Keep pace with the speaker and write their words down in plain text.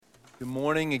Good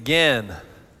morning again.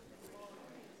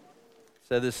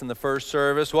 Said this in the first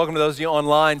service. Welcome to those of you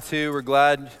online too. We're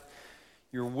glad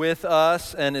you're with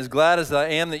us, and as glad as I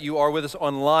am that you are with us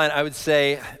online, I would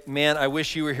say, man, I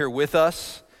wish you were here with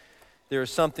us. There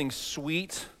is something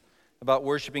sweet about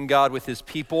worshiping God with His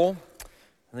people.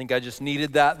 I think I just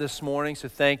needed that this morning, so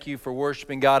thank you for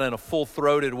worshiping God in a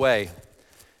full-throated way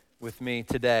with me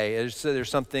today. There's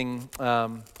something,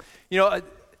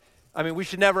 we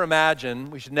should never imagine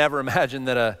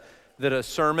that a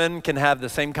sermon can have the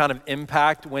same kind of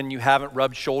impact when you haven't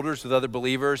rubbed shoulders with other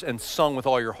believers and sung with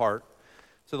all your heart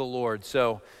to the Lord.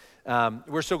 So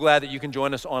we're so glad that you can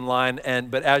join us online,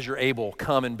 but as you're able,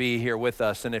 come and be here with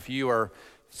us. And if you are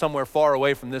somewhere far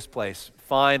away from this place,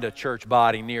 find a church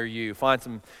body near you.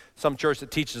 Find some church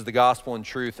that teaches the gospel and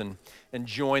truth and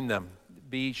join them.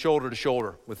 Be shoulder to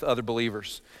shoulder with other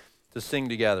believers to sing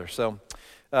together. So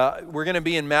we're going to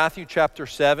be in Matthew chapter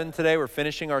 7 today. We're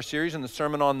finishing our series in the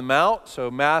Sermon on the Mount.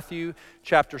 So Matthew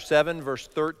chapter 7, verse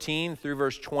 13 through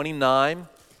verse 29.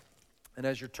 And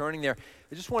as you're turning there,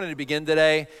 I just wanted to begin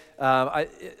today. I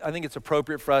think it's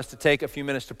appropriate for us to take a few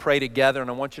minutes to pray together, and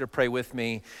I want you to pray with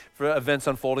me for events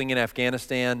unfolding in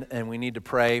Afghanistan, and we need to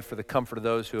pray for the comfort of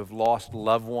those who have lost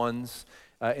loved ones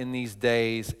in these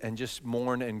days, and just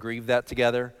mourn and grieve that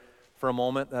together for a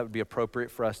moment. That would be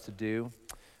appropriate for us to do,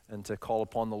 and to call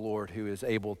upon the Lord who is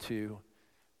able to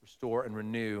restore and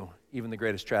renew even the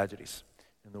greatest tragedies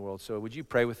in the world. So would you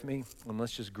pray with me? And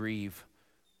let's just grieve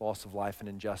loss of life and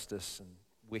injustice and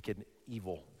wicked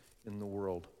evil in the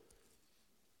world.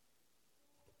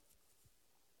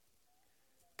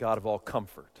 God of all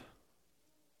comfort,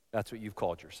 that's what you've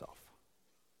called yourself.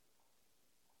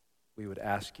 We would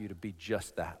ask you to be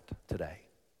just that today.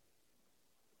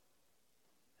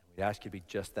 We'd ask you to be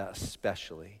just that,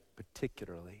 especially,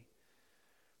 particularly,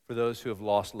 for those who have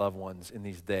lost loved ones in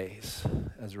these days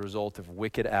as a result of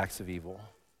wicked acts of evil.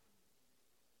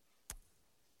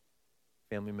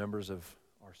 Family members of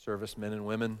our servicemen and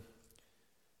women,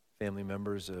 family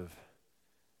members of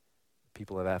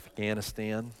people of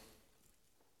Afghanistan.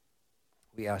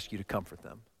 We ask you to comfort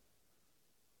them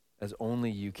as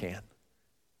only you can.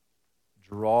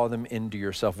 Draw them into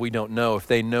yourself. We don't know if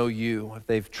they know you, if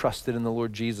they've trusted in the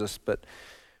Lord Jesus, but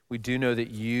we do know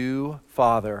that you,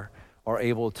 Father, are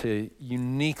able to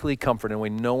uniquely comfort in a way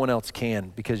no one else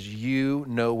can, because you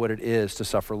know what it is to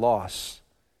suffer loss.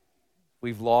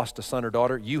 We've lost a son or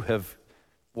daughter. You have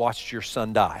watched your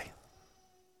son die.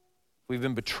 We've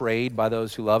been betrayed by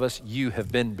those who love us. You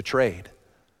have been betrayed.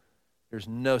 There's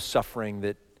no suffering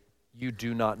that you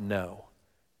do not know,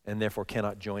 and therefore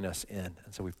cannot join us in.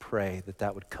 And so we pray that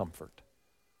that would comfort.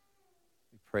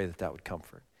 We pray that that would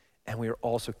comfort. And we are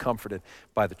also comforted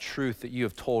by the truth that you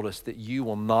have told us that you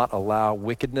will not allow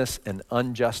wickedness and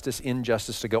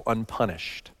injustice to go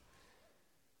unpunished.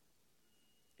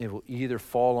 It will either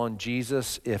fall on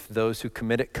Jesus if those who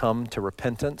commit it come to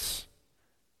repentance,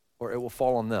 or it will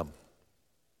fall on them.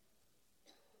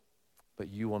 But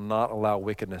you will not allow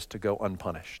wickedness to go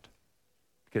unpunished,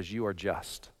 because you are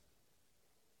just.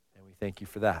 Thank you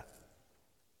for that.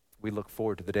 We look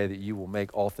forward to the day that you will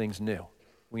make all things new.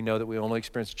 We know that we only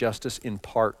experience justice in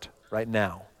part right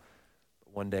now,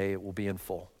 but one day it will be in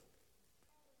full.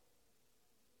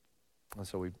 And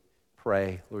so we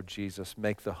pray, Lord Jesus,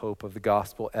 make the hope of the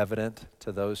gospel evident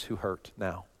to those who hurt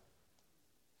now.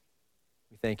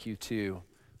 We thank you too,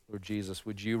 Lord Jesus.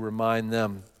 Would you remind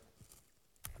them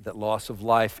that loss of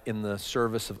life in the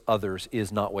service of others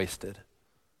is not wasted?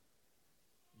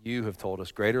 You have told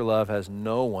us greater love has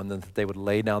no one than that they would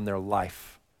lay down their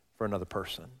life for another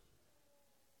person.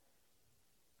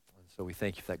 And so we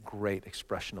thank you for that great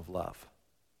expression of love.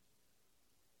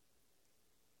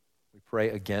 We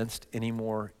pray against any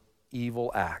more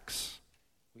evil acts.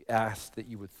 We ask that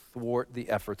you would thwart the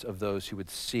efforts of those who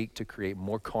would seek to create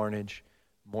more carnage,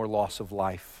 more loss of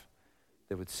life,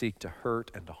 that would seek to hurt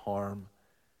and to harm.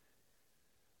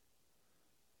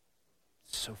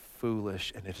 It's so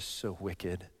foolish and it is so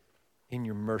wicked. In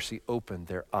your mercy, open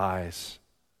their eyes.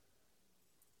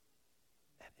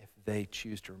 And if they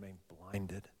choose to remain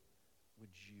blinded, would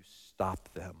you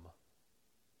stop them?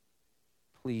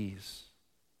 Please,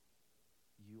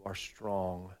 you are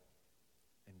strong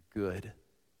and good,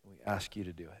 and we ask you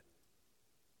to do it.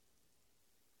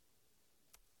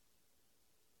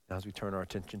 Now, as we turn our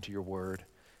attention to your word,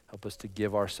 help us to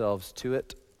give ourselves to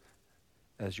it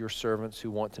as your servants who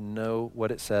want to know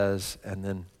what it says and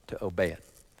then to obey it.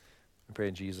 We pray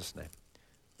in Jesus' name.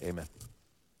 Amen.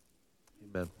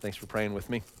 Amen. Thanks for praying with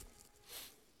me.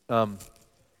 So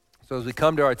as we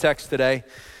come to our text today,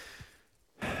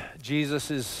 Jesus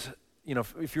is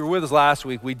if you were with us last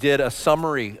week, we did a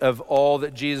summary of all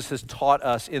that Jesus has taught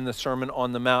us in the Sermon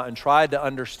on the Mount and tried to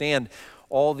understand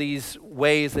all these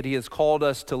ways that he has called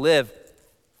us to live.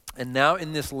 And now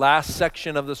in this last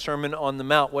section of the Sermon on the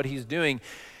Mount, what he's doing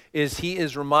is he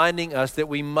is reminding us that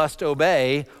we must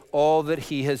obey all that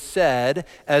he has said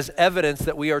as evidence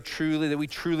that we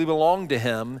truly belong to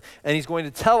him. And he's going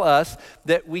to tell us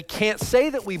that we can't say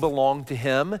that we belong to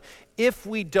him if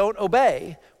we don't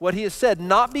obey what he has said,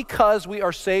 not because we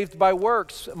are saved by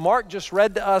works. Mark just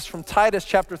read to us from Titus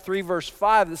chapter 3, verse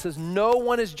 5, that says, no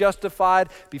one is justified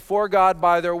before God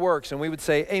by their works. And we would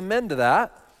say amen to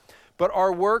that. But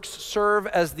our works serve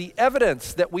as the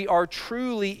evidence that we are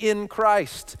truly in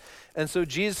Christ. And so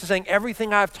Jesus is saying,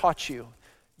 everything I've taught you,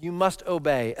 you must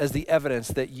obey as the evidence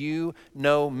that you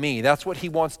know me. That's what he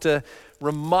wants to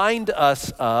remind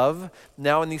us of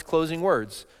now in these closing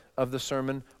words of the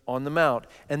Sermon on the Mount.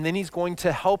 And then he's going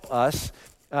to help us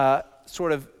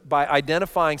sort of by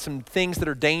identifying some things that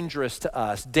are dangerous to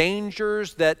us,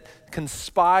 dangers that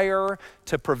conspire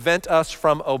to prevent us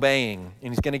from obeying.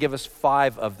 And he's going to give us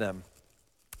 5 of them.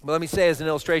 But let me say as an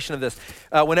illustration of this,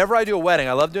 whenever I do a wedding,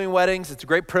 I love doing weddings. It's a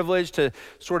great privilege to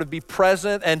sort of be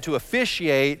present and to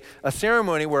officiate a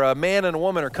ceremony where a man and a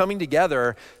woman are coming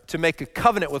together to make a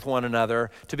covenant with one another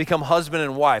to become husband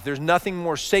and wife. There's nothing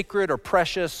more sacred or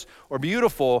precious or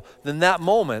beautiful than that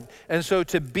moment. And so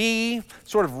to be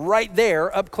sort of right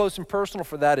there, up close and personal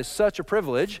for that is such a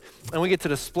privilege. And we get to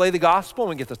display the gospel, and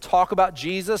we get to talk about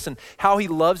Jesus and how he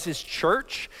loves his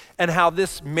church, and how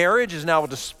this marriage is now a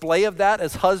display of that,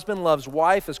 as husband loves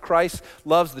wife, as Christ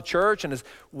loves the church, and as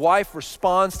wife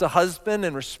responds to husband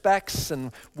and respects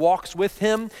and walks with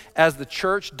him as the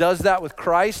church does that with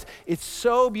Christ. It's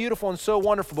so beautiful and so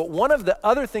wonderful. But one of the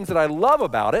other things that I love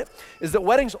about it is that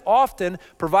weddings often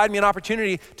provide me an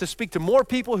opportunity to speak to more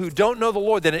people who don't know the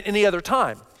Lord than at any other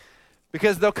time.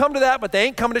 Because they'll come to that, but they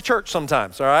ain't coming to church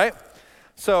sometimes, all right?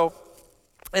 So,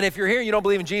 and if you're here and you don't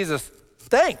believe in Jesus,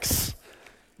 thanks.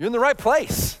 You're in the right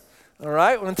place. All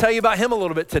right, I'm going to tell you about him a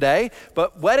little bit today,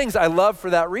 but weddings I love for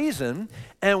that reason.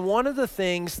 And one of the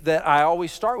things that I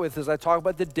always start with is I talk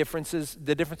about the difference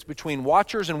between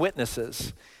watchers and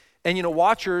witnesses. And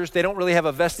watchers, they don't really have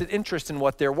a vested interest in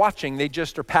what they're watching. They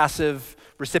just are passive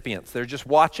recipients. They're just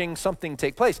watching something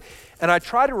take place. And I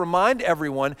try to remind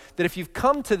everyone that if you've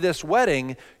come to this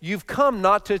wedding, you've come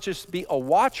not to just be a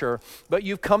watcher, but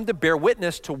you've come to bear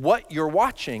witness to what you're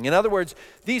watching. In other words,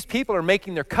 these people are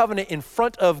making their covenant in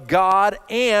front of God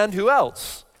and who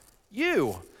else?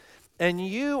 You. And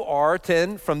you are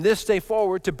then, from this day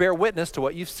forward, to bear witness to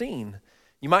what you've seen.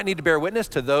 You might need to bear witness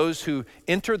to those who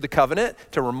entered the covenant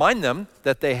to remind them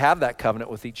that they have that covenant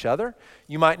with each other.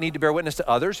 You might need to bear witness to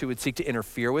others who would seek to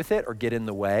interfere with it or get in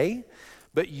the way.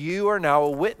 But you are now a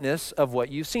witness of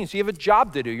what you've seen. So you have a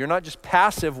job to do. You're not just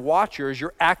passive watchers,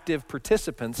 you're active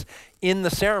participants in the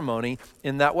ceremony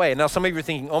in that way. And now some of you are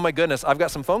thinking, oh my goodness, I've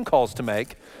got some phone calls to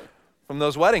make from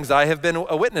those weddings I have been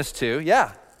a witness to.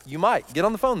 Yeah, you might. Get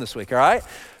on the phone this week, all right?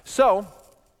 So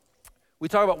we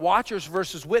talk about watchers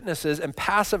versus witnesses and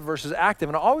passive versus active.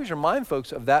 And I always remind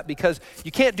folks of that because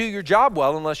you can't do your job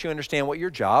well unless you understand what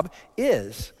your job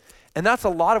is. And that's a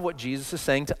lot of what Jesus is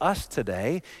saying to us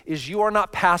today, is you are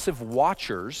not passive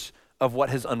watchers of what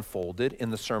has unfolded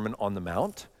in the Sermon on the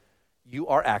Mount. You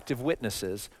are active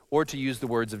witnesses. Or to use the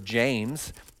words of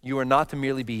James, you are not to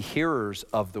merely be hearers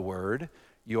of the word.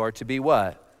 You are to be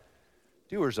what?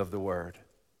 Doers of the word,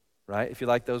 right? If you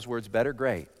like those words better,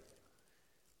 great.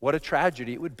 What a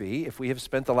tragedy it would be if we have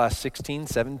spent the last 16,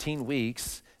 17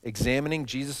 weeks examining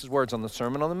Jesus' words on the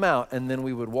Sermon on the Mount, and then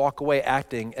we would walk away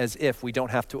acting as if we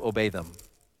don't have to obey them.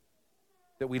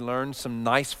 That we learned some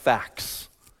nice facts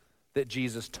that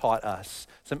Jesus taught us,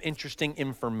 some interesting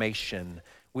information.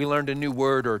 We learned a new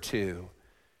word or two.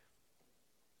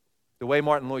 The way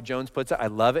Martin Lloyd-Jones puts it, I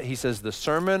love it. He says, the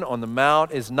Sermon on the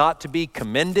Mount is not to be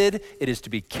commended, it is to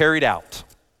be carried out.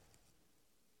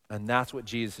 And that's what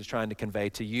Jesus is trying to convey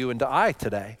to you and to I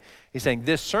today. He's saying,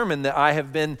 this sermon that I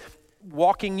have been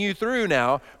walking you through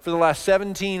now for the last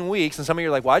 17 weeks, and some of you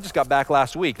are like, well, I just got back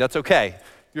last week. That's okay.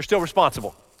 You're still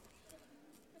responsible.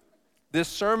 This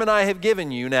sermon I have given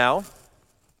you now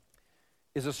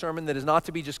is a sermon that is not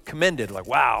to be just commended, like,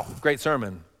 wow, great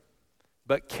sermon,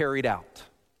 but carried out,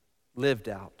 lived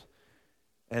out.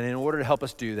 And in order to help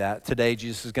us do that, today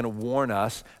Jesus is going to warn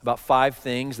us about 5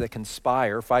 things that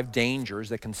conspire, 5 dangers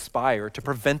that conspire to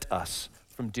prevent us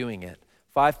from doing it.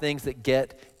 5 things that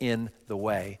get in the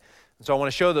way. And so I want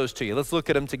to show those to you. Let's look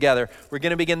at them together. We're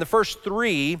going to begin. The first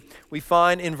 3 we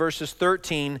find in verses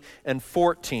 13 and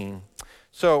 14.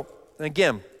 So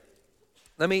again,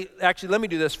 let me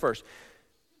do this first.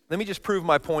 Let me just prove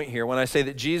my point here when I say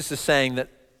that Jesus is saying that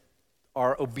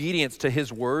our obedience to his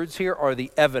words here are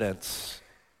the evidence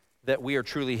that we are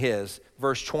truly his.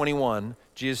 Verse 21,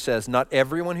 Jesus says, "Not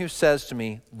everyone who says to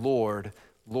me, 'Lord,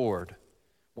 Lord,'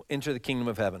 will enter the kingdom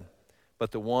of heaven,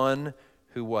 but the one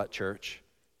who," what, church?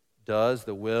 "Does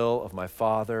the will of my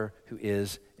Father who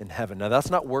is in heaven." Now, that's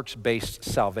not works-based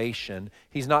salvation.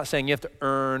 He's not saying you have to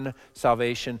earn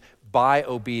salvation by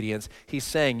obedience. He's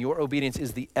saying your obedience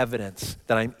is the evidence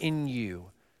that I'm in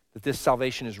you, that this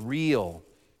salvation is real,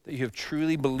 that you have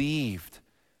truly believed,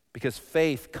 because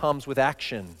faith comes with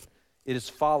action. It is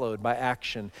followed by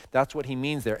action. That's what he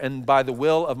means there. And by the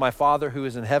will of my Father who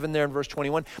is in heaven there in verse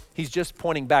 21, he's just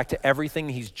pointing back to everything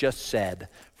he's just said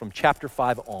from chapter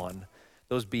 5 on.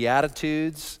 Those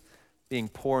Beatitudes, being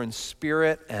poor in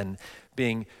spirit and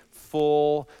being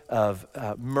full of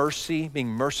mercy, being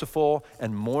merciful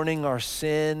and mourning our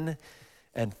sin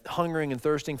and hungering and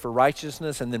thirsting for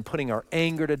righteousness, and then putting our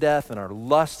anger to death and our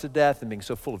lust to death, and being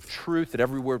so full of truth that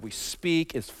every word we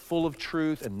speak is full of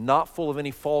truth and not full of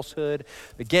any falsehood.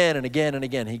 Again and again and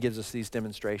again, he gives us these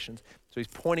demonstrations. So he's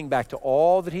pointing back to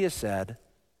all that he has said,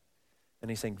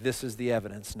 and he's saying, this is the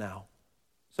evidence now.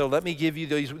 So let me give you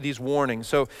these warnings.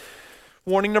 So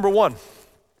warning number one.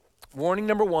 Warning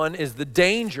number one is the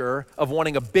danger of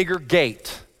wanting a bigger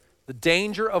gate. The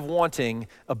danger of wanting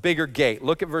a bigger gate.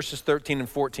 Look at verses 13 and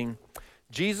 14.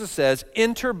 Jesus says,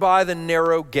 "Enter by the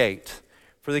narrow gate,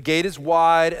 for the gate is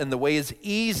wide and the way is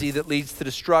easy that leads to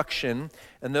destruction,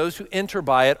 and those who enter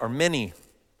by it are many.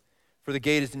 For the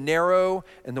gate is narrow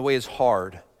and the way is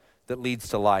hard that leads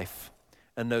to life,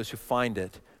 and those who find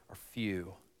it are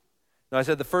few." Now, I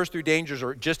said the first three dangers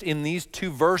are just in these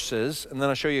two verses, and then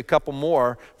I'll show you a couple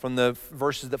more from the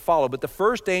verses that follow. But the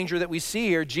first danger that we see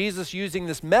here, Jesus using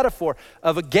this metaphor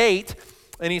of a gate,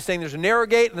 and he's saying there's a narrow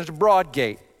gate and there's a broad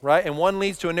gate, right? And one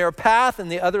leads to a narrow path and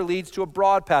the other leads to a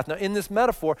broad path. Now, in this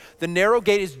metaphor, the narrow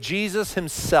gate is Jesus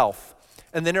himself,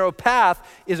 and the narrow path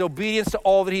is obedience to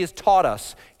all that he has taught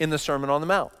us in the Sermon on the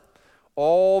Mount.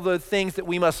 All the things that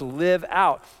we must live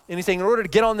out. And he's saying in order to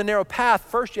get on the narrow path,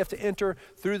 first you have to enter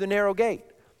through the narrow gate.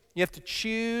 You have to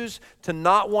choose to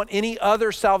not want any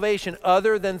other salvation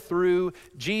other than through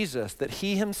Jesus, that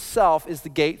he himself is the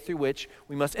gate through which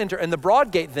we must enter. And the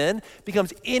broad gate then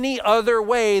becomes any other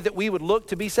way that we would look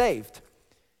to be saved.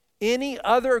 Any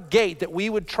other gate that we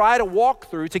would try to walk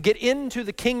through to get into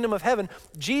the kingdom of heaven.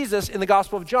 Jesus in the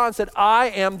Gospel of John said, "I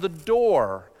am the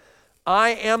door. I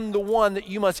am the one that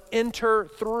you must enter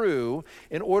through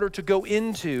in order to go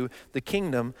into the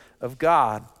kingdom of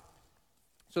God."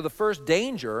 So the first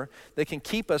danger that can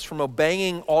keep us from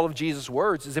obeying all of Jesus'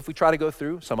 words is if we try to go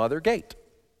through some other gate,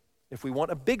 if we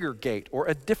want a bigger gate or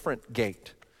a different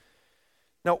gate.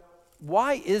 Now,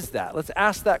 why is that? Let's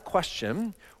ask that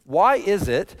question. Why is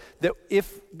it that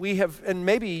if we have, and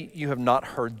maybe you have not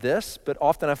heard this, but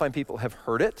often I find people have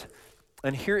heard it,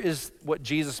 and here is what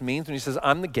Jesus means when he says,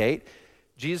 "I'm the gate."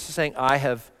 Jesus is saying, I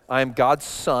am God's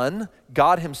son,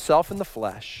 God himself in the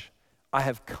flesh. I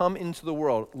have come into the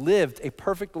world, lived a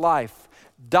perfect life,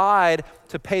 died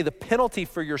to pay the penalty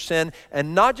for your sin,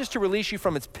 and not just to release you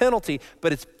from its penalty,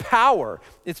 but its power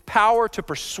to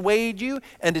persuade you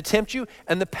and to tempt you,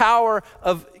 and the power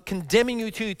of condemning you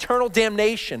to eternal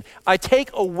damnation. I take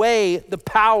away the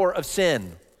power of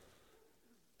sin,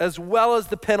 as well as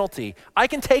the penalty. I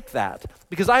can take that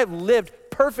because I have lived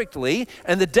perfectly,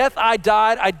 and the death I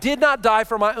died, I did not die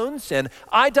for my own sin.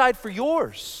 I died for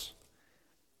yours.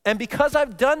 And because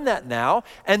I've done that now,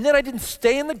 and then I didn't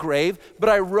stay in the grave, but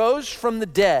I rose from the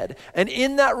dead. And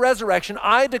in that resurrection,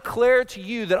 I declare to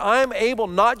you that I am able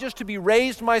not just to be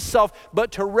raised myself,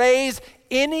 but to raise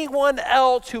anyone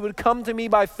else who would come to me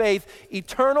by faith.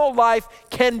 Eternal life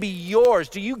can be yours.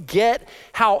 Do you get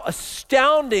how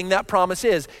astounding that promise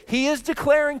is? He is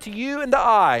declaring to you and to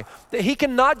I that he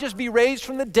can not just be raised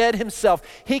from the dead himself.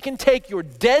 He can take your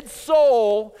dead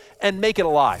soul and make it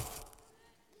alive.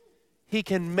 He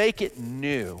can make it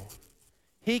new.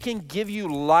 He can give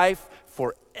you life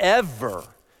forever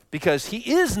because he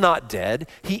is not dead,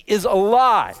 he is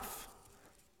alive.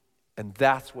 And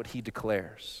that's what he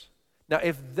declares. Now,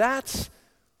 if that's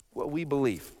what we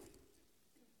believe,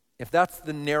 if that's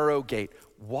the narrow gate,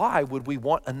 why would we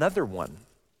want another one?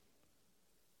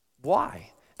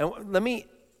 Why? And let me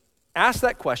ask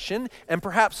that question, and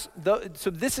perhaps, so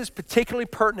this is particularly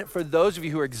pertinent for those of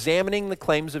you who are examining the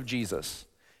claims of Jesus.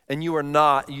 and you are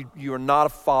not a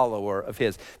follower of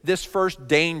his. This first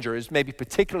danger is maybe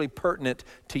particularly pertinent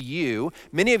to you.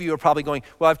 Many of you are probably going,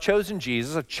 well, I've chosen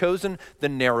Jesus, I've chosen the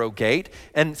narrow gate,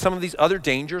 and some of these other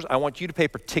dangers I want you to pay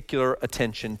particular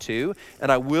attention to. And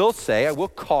I will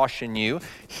caution you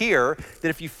here that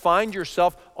if you find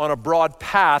yourself on a broad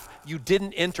path, you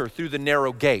didn't enter through the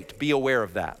narrow gate. Be aware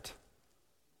of that.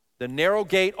 The narrow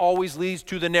gate always leads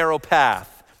to the narrow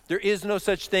path. There is no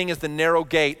such thing as the narrow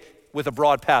gate with a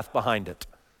broad path behind it.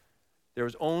 There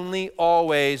is only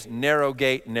always narrow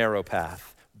gate, narrow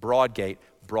path, broad gate,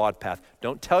 broad path.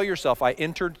 Don't tell yourself I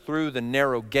entered through the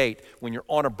narrow gate when you're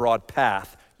on a broad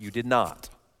path. You did not.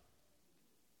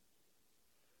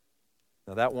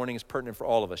 Now that warning is pertinent for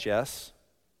all of us, yes?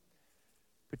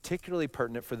 Particularly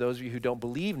pertinent for those of you who don't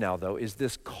believe now, though, is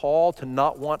this call to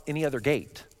not want any other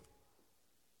gate.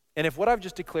 And if what I've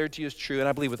just declared to you is true, and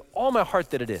I believe with all my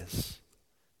heart that it is,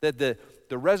 that the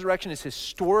resurrection is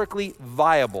historically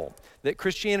viable, that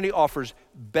Christianity offers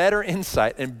better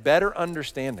insight and better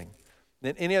understanding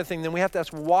than any other thing, then we have to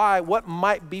ask why, what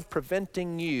might be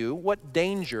preventing you, what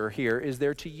danger here is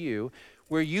there to you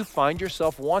where you find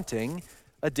yourself wanting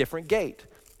a different gate?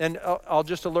 And I'll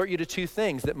just alert you to two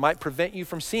things that might prevent you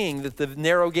from seeing that the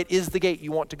narrow gate is the gate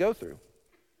you want to go through.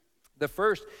 The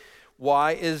first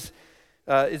why is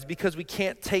because we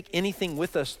can't take anything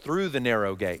with us through the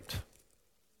narrow gate.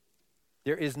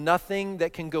 There is nothing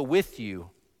that can go with you.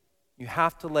 You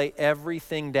have to lay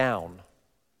everything down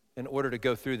in order to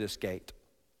go through this gate.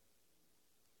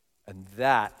 And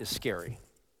that is scary.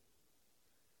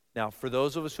 Now, for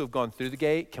those of us who have gone through the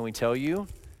gate, can we tell you,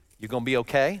 you're going to be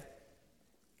okay?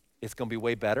 It's going to be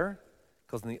way better,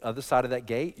 because on the other side of that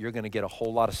gate, you're going to get a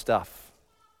whole lot of stuff.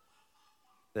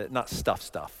 Not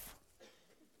stuff.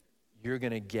 You're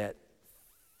going to get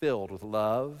filled with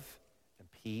love and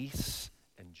peace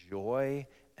and joy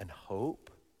and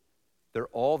hope. They're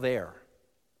all there.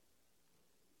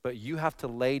 But you have to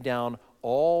lay down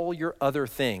all your other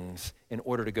things in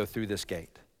order to go through this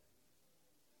gate.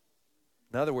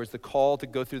 In other words, the call to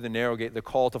go through the narrow gate, the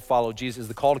call to follow Jesus, is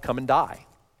the call to come and die.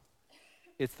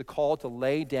 It's the call to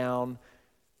lay down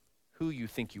who you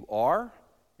think you are,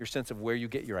 your sense of where you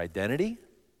get your identity.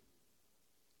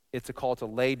 It's a call to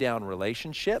lay down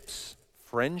relationships,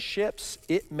 friendships.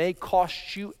 It may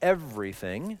cost you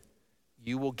everything.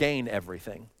 You will gain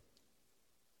everything.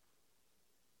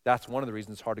 That's one of the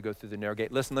reasons it's hard to go through the narrow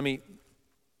gate. Listen, let me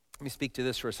speak to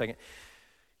this for a second.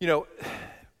 You know,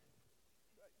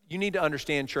 you need to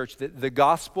understand, church, that the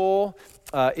gospel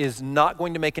is not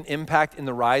going to make an impact in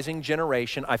the rising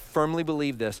generation. I firmly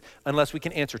believe this, unless we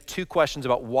can answer two questions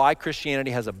about why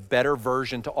Christianity has a better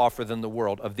version to offer than the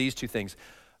world of these two things,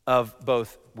 of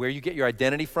both where you get your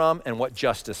identity from and what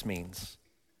justice means.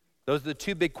 Those are the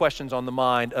two big questions on the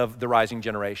mind of the rising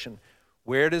generation.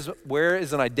 Where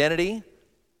is an identity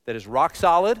that is rock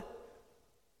solid,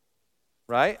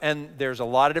 right? And there's a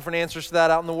lot of different answers to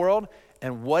that out in the world.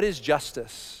 And what is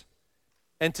justice?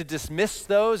 And to dismiss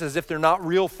those as if they're not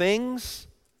real things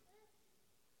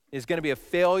is going to be a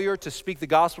failure to speak the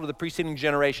gospel to the preceding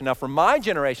generation. Now, for my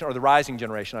generation, or the rising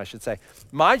generation, I should say,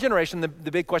 my generation, the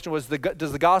big question was,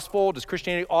 does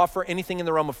Christianity offer anything in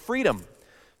the realm of freedom?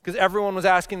 Because everyone was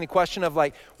asking the question of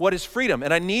like, what is freedom?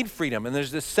 And I need freedom. And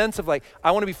there's this sense of like,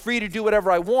 I want to be free to do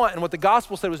whatever I want. And what the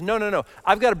gospel said was, no.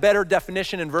 I've got a better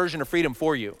definition and version of freedom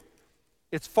for you.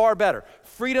 It's far better.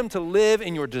 Freedom to live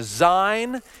in your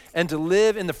design and to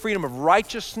live in the freedom of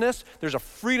righteousness. There's a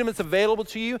freedom that's available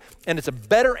to you, and it's a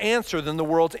better answer than the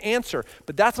world's answer.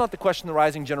 But that's not the question the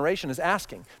rising generation is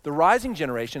asking. The rising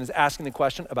generation is asking the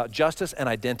question about justice and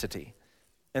identity.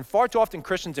 And far too often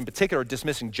Christians in particular are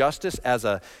dismissing justice as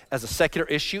a secular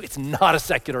issue. It's not a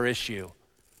secular issue.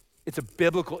 It's a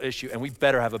biblical issue, and we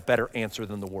better have a better answer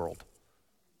than the world.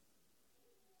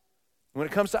 When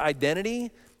it comes to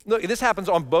identity, look, this happens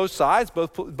on both sides,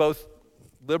 both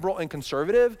liberal and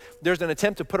conservative. There's an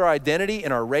attempt to put our identity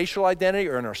in our racial identity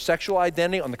or in our sexual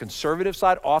identity. On the conservative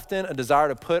side, often a desire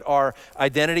to put our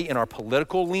identity in our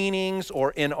political leanings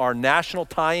or in our national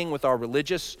tying with our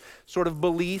religious sort of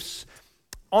beliefs.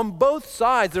 On both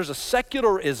sides, there's a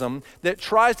secularism that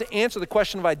tries to answer the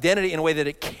question of identity in a way that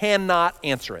it cannot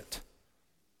answer it.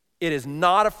 It is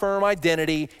not a firm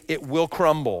identity. It will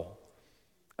crumble.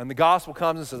 And the gospel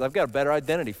comes and says, I've got a better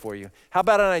identity for you. How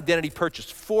about an identity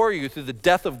purchased for you through the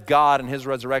death of God and his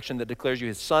resurrection that declares you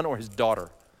his son or his daughter?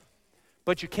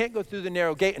 But you can't go through the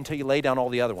narrow gate until you lay down all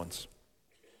the other ones.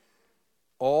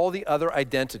 All the other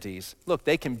identities, look,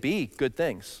 they can be good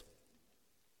things,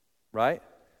 right?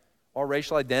 Our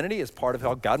racial identity is part of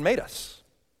how God made us.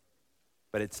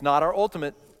 But it's not our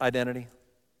ultimate identity,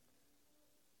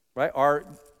 right? Our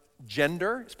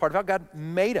Gender is part of how God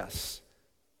made us,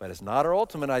 but it's not our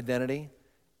ultimate identity.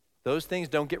 Those things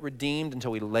don't get redeemed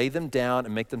until we lay them down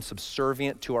and make them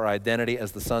subservient to our identity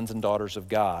as the sons and daughters of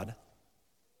God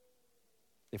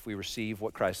if we receive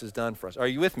what Christ has done for us. Are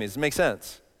you with me? Does it make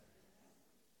sense?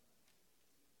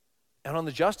 And on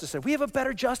the justice side, we have a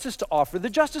better justice to offer. The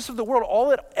justice of the world, all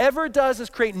it ever does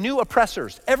is create new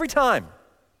oppressors every time.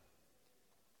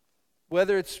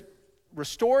 Whether it's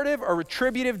restorative or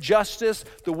retributive justice,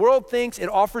 the world thinks it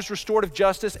offers restorative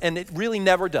justice, and it really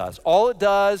never does. All it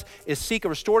does is seek a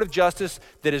restorative justice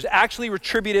that is actually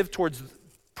retributive towards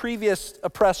previous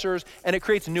oppressors, and it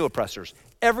creates new oppressors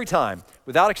every time,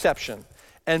 without exception.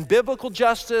 And biblical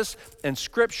justice and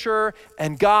scripture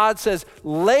and God says,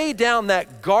 lay down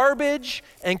that garbage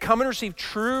and come and receive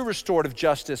true restorative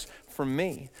justice from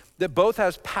me, that both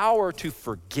has power to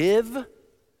forgive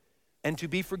and to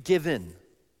be forgiven.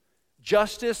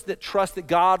 Justice that trusts that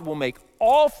God will make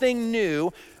all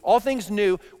things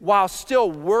new while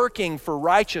still working for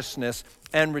righteousness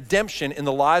and redemption in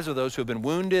the lives of those who have been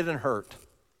wounded and hurt.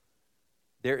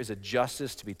 There is a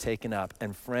justice to be taken up.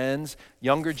 And friends,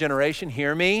 younger generation,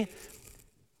 hear me,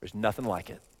 there's nothing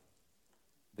like it.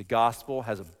 The gospel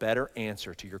has a better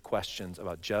answer to your questions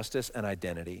about justice and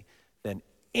identity than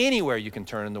anywhere you can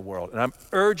turn in the world. And I'm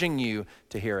urging you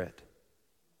to hear it.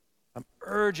 I'm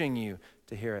urging you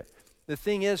to hear it. The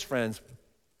thing is, friends,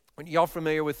 y'all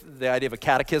familiar with the idea of a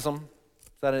catechism?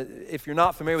 If you're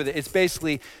not familiar with it, it's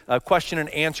basically a question and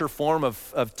answer form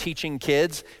of teaching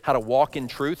kids how to walk in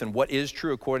truth and what is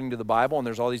true according to the Bible. And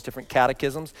there's all these different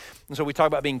catechisms. And so we talk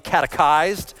about being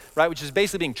catechized, right, which is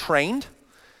basically being trained.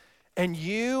 And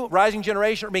you, rising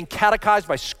generation, are being catechized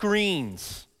by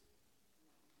screens.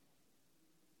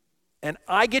 And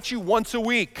I get you once a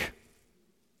week.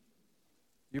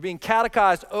 You're being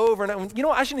catechized over and over. You know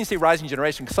what? I shouldn't even say rising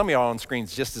generation because some of y'all are on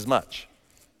screens just as much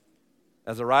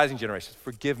as a rising generation.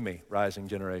 Forgive me, rising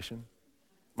generation.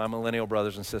 My millennial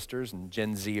brothers and sisters and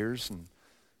Gen Zers and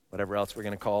whatever else we're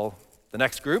going to call the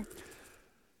next group.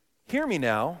 Hear me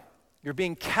now. You're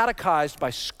being catechized by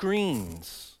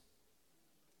screens.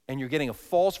 And you're getting a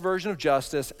false version of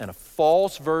justice and a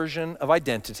false version of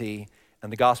identity,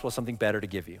 and the gospel has something better to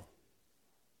give you.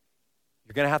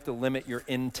 You're going to have to limit your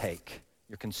intake,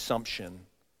 your consumption.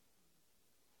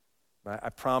 Right? I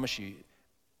promise you,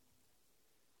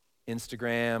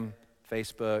 Instagram,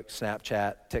 Facebook,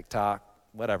 Snapchat, TikTok,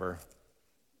 whatever,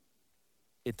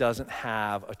 it doesn't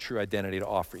have a true identity to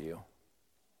offer you.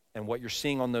 And what you're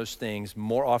seeing on those things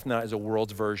more often than not is a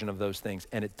world's version of those things,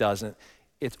 and it doesn't.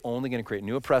 It's only going to create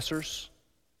new oppressors,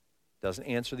 doesn't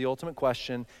answer the ultimate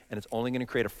question, and it's only going to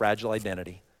create a fragile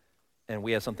identity. And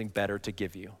we have something better to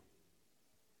give you.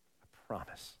 I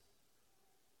promise.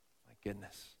 My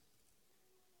goodness.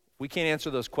 If we can't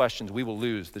answer those questions, we will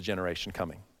lose the generation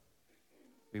coming.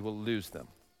 We will lose them.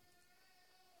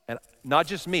 And not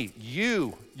just me,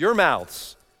 your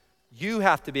mouths, you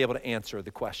have to be able to answer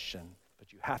the question,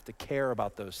 but you have to care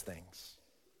about those things.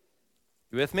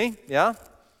 You with me? Yeah?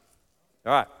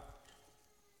 All right.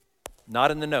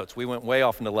 Not in the notes. We went way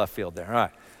off into left field there. All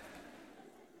right.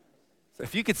 So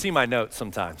if you could see my notes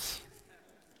sometimes.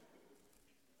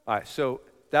 All right, so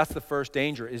that's the first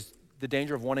danger, is the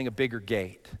danger of wanting a bigger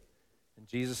gate.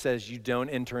 Jesus says, you don't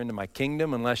enter into my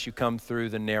kingdom unless you come through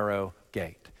the narrow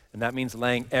gate. And that means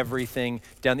laying everything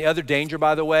down. The other danger,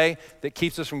 by the way, that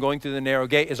keeps us from going through the narrow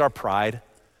gate is our pride.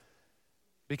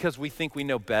 Because we think we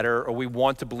know better, or we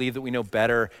want to believe that we know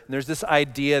better. And there's this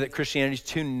idea that Christianity is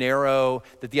too narrow,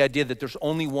 that the idea that there's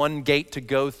only one gate to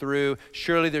go through.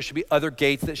 Surely there should be other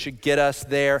gates that should get us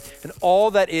there. And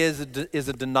all that is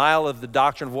a denial of the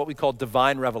doctrine of what we call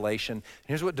divine revelation. And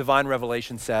here's what divine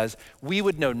revelation says. We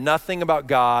would know nothing about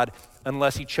God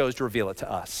unless he chose to reveal it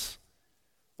to us.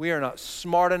 We are not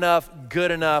smart enough,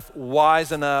 good enough,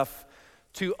 wise enough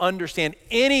to understand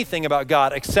anything about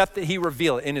God except that he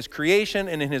reveal it in his creation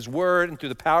and in his word and through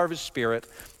the power of his Spirit.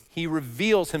 He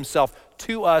reveals himself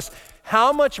to us.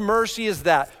 How much mercy is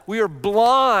that? We are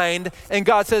blind and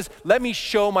God says, let me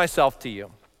show myself to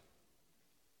you.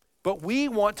 But we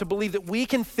want to believe that we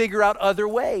can figure out other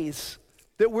ways,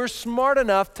 that we're smart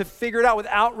enough to figure it out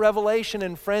without revelation.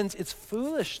 And friends, it's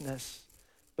foolishness.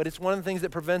 But it's one of the things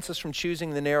that prevents us from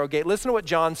choosing the narrow gate. Listen to what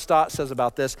John Stott says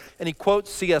about this, and he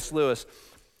quotes C.S. Lewis.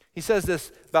 He says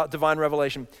this about divine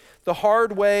revelation. The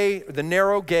hard way, the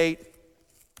narrow gate,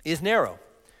 is narrow.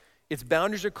 Its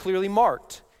boundaries are clearly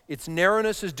marked. Its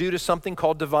narrowness is due to something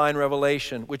called divine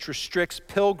revelation, which restricts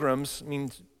pilgrims,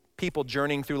 means people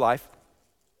journeying through life,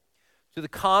 to the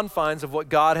confines of what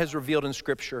God has revealed in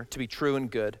Scripture to be true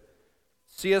and good.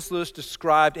 C.S. Lewis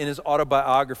described in his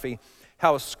autobiography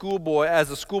how as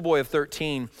a schoolboy of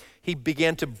 13, He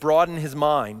began to broaden his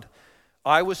mind.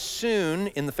 I was soon,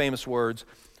 in the famous words,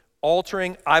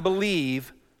 altering, I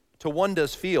believe, to one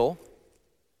does feel,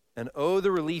 and oh,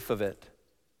 the relief of it.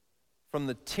 From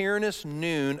the tyrannous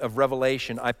noon of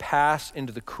revelation, I pass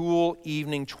into the cool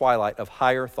evening twilight of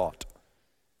higher thought,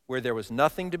 where there was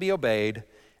nothing to be obeyed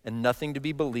and nothing to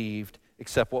be believed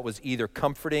except what was either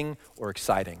comforting or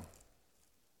exciting.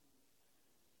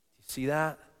 You see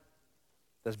that?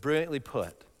 That's brilliantly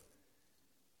put.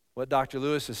 What Dr.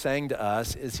 Lewis is saying to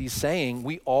us is he's saying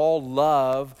we all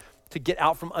love to get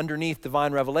out from underneath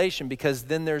divine revelation because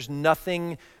then there's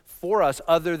nothing for us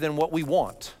other than what we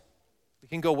want. We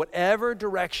can go whatever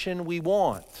direction we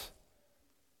want.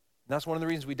 And that's one of the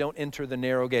reasons we don't enter the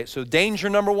narrow gate. So danger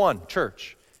number one,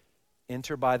 church,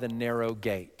 enter by the narrow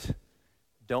gate.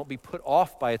 Don't be put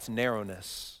off by its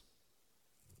narrowness.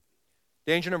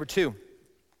 Danger number two,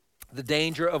 the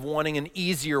danger of wanting an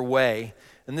easier way.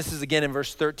 And this is again in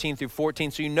verse 13 through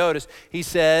 14. So you notice he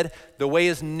said, the way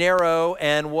is narrow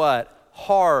and what?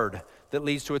 Hard, that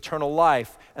leads to eternal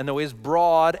life. And the way is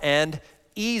broad and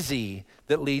easy,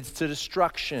 that leads to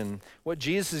destruction. What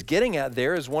Jesus is getting at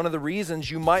there is one of the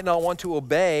reasons you might not want to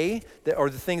obey, or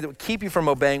the thing that would keep you from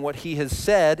obeying what he has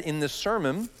said in this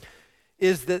sermon,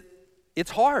 is that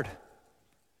it's hard.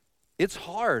 It's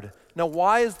hard. Now,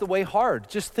 why is the way hard?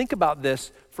 Just think about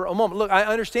this for a moment. Look, I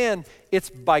understand it's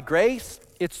by grace,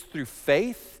 it's through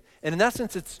faith, and in that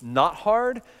sense, it's not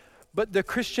hard, but the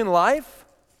Christian life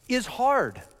is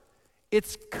hard.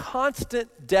 It's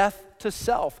constant death to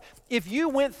self. If you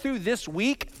went through this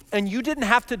week and you didn't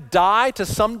have to die to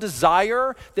some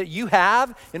desire that you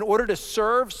have in order to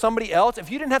serve somebody else, if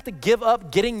you didn't have to give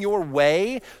up getting your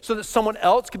way so that someone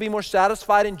else could be more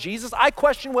satisfied in Jesus, I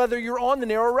question whether you're on the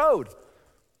narrow road.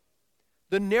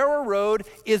 The narrow road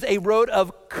is a road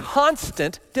of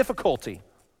constant difficulty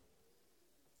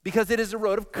because it is a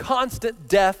road of constant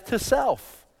death to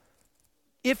self.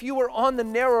 If you are on the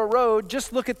narrow road,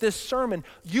 just look at this sermon.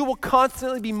 You will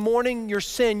constantly be mourning your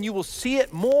sin. You will see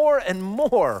it more and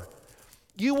more.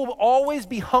 You will always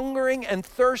be hungering and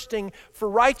thirsting for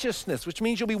righteousness, which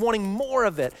means you'll be wanting more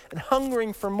of it and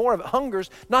hungering for more of it. Hunger's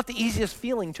not the easiest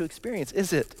feeling to experience,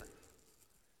 is it?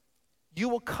 You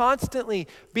will constantly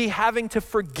be having to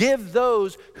forgive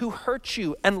those who hurt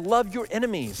you and love your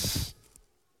enemies.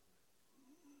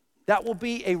 That will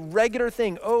be a regular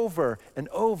thing over and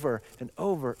over and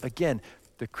over again.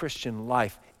 The Christian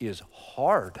life is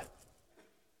hard.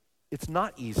 It's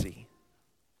not easy.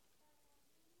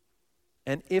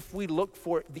 And if we look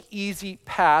for the easy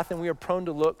path, and we are prone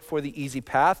to look for the easy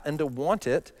path and to want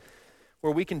it,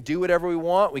 where we can do whatever we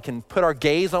want, we can put our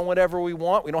gaze on whatever we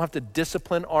want, we don't have to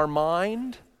discipline our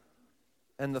mind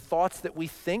and the thoughts that we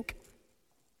think.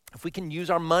 If we can use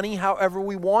our money however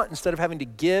we want instead of having to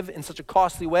give in such a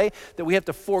costly way that we have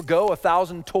to forego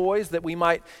 1,000 toys that we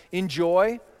might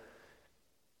enjoy,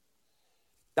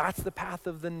 that's the path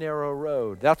of the narrow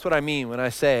road. That's what I mean when I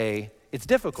say it's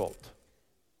difficult.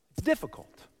 It's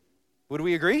difficult. Would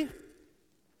we agree?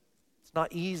 It's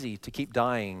not easy to keep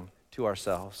dying to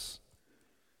ourselves.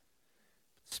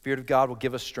 The Spirit of God will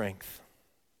give us strength.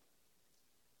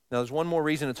 Now, there's one more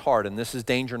reason it's hard, and this is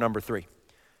danger number 3.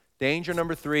 Danger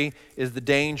number 3 is the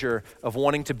danger of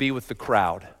wanting to be with the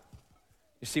crowd.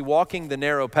 You see, walking the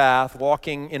narrow path,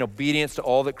 walking in obedience to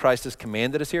all that Christ has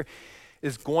commanded us here,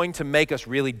 is going to make us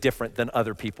really different than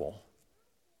other people.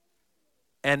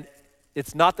 And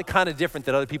it's not the kind of different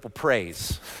that other people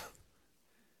praise.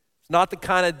 It's not the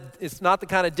kind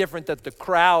of different that the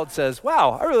crowd says,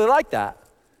 wow, I really like that.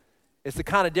 It's the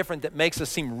kind of different that makes us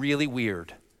seem really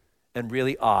weird and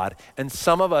really odd. And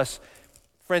some of us,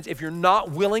 friends, if you're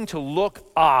not willing to look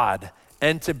odd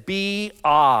and to be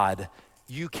odd,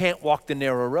 you can't walk the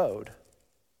narrow road.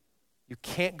 You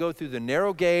can't go through the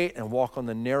narrow gate and walk on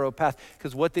the narrow path.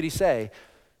 Because what did he say?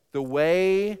 The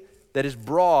way that is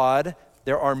broad,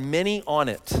 there are many on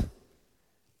it.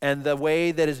 And the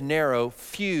way that is narrow,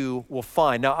 few will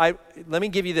find. Now, let me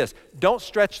give you this. Don't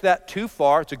stretch that too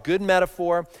far. It's a good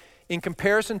metaphor. In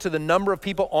comparison to the number of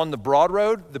people on the broad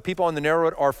road, the people on the narrow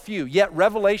road are few. Yet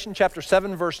Revelation chapter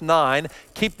 7, verse 9,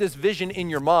 keep this vision in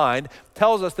your mind,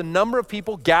 tells us the number of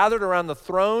people gathered around the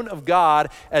throne of God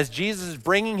as Jesus is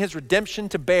bringing his redemption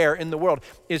to bear in the world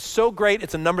is so great,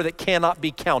 it's a number that cannot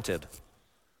be counted.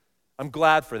 I'm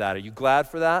glad for that. Are you glad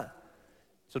for that?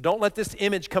 So don't let this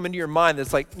image come into your mind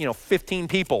that's like, 15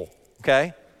 people,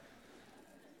 okay?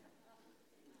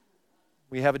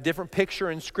 We have a different picture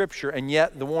in Scripture, and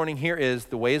yet the warning here is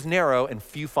the way is narrow and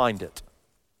few find it.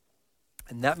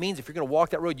 And that means if you're going to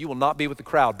walk that road, you will not be with the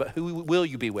crowd, but who will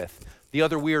you be with? The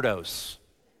other weirdos.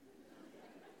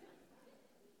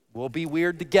 We'll be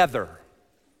weird together.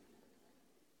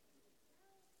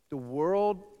 The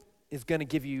world is going to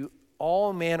give you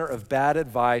all manner of bad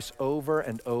advice over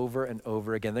and over and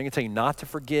over again. They're going to tell you not to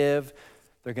forgive.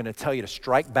 They're going to tell you to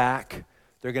strike back.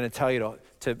 They're going to tell you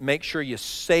to make sure you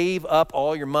save up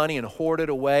all your money and hoard it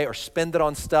away or spend it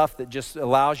on stuff that just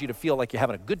allows you to feel like you're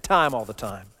having a good time all the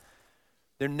time.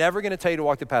 They're never going to tell you to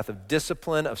walk the path of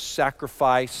discipline, of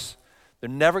sacrifice. They're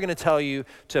never going to tell you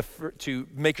to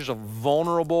make yourself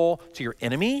vulnerable to your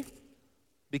enemy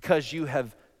because you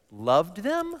have loved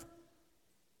them.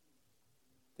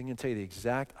 They're going to tell you the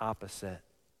exact opposite.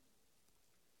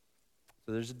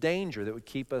 So there's a danger that would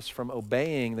keep us from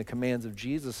obeying the commands of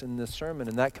Jesus in this sermon,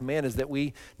 and that command is that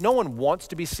no one wants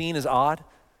to be seen as odd.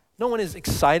 No one is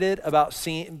excited about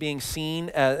being seen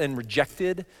and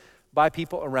rejected by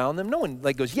people around them. No one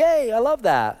goes, yay, I love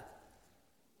that.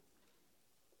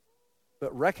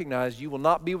 But recognize you will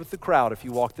not be with the crowd if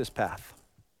you walk this path.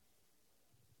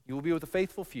 You will be with the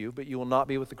faithful few, but you will not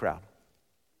be with the crowd.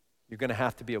 You're going to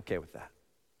have to be okay with that.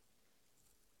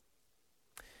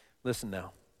 Listen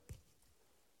now.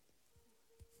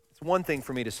 It's one thing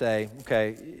for me to say,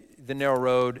 okay, the narrow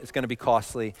road is going to be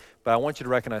costly, but I want you to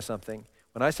recognize something.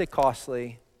 When I say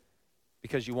costly,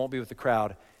 because you won't be with the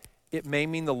crowd, it may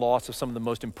mean the loss of some of the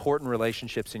most important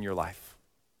relationships in your life.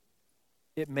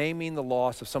 It may mean the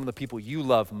loss of some of the people you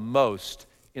love most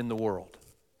in the world.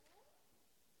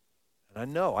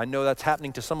 And I know that's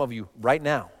happening to some of you right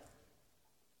now.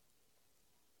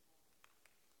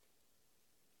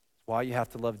 It's why you have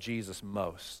to love Jesus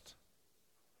most.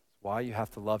 It's why you have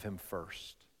to love him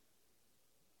first.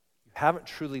 You haven't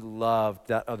truly loved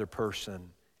that other person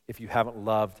if you haven't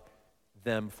loved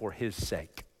them for his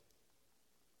sake.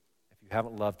 You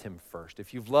haven't loved him first.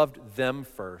 If you've loved them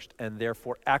first and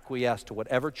therefore acquiesce to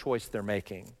whatever choice they're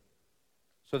making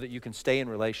so that you can stay in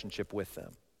relationship with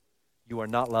them, you are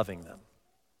not loving them.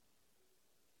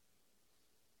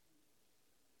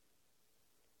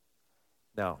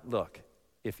 Now, look,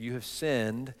 if you have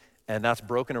sinned and that's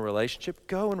broken a relationship,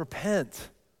 go and repent.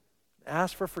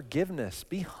 Ask for forgiveness.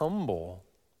 Be humble.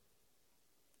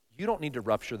 You don't need to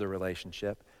rupture the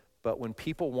relationship. But when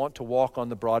people want to walk on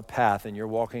the broad path and you're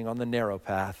walking on the narrow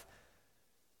path,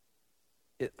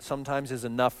 it sometimes is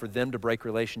enough for them to break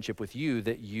relationship with you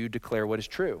that you declare what is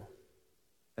true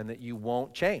and that you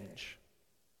won't change.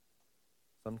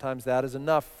 Sometimes that is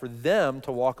enough for them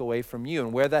to walk away from you.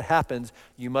 And where that happens,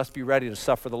 you must be ready to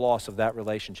suffer the loss of that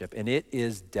relationship. And it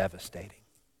is devastating.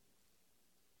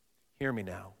 Hear me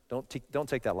now. Don't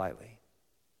take that lightly.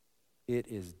 It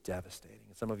is devastating.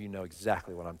 And some of you know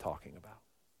exactly what I'm talking about.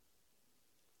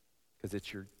 Because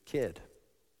it's your kid,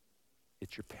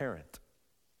 it's your parent,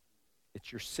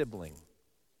 it's your sibling,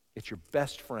 it's your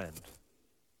best friend.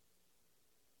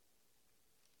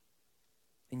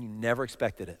 And you never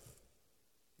expected it.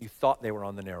 You thought they were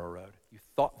on the narrow road. You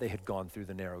thought they had gone through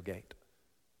the narrow gate.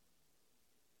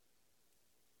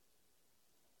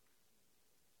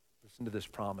 Listen to this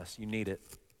promise. You need it.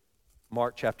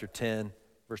 Mark chapter 10,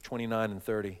 verse 29 and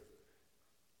 30.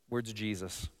 Words of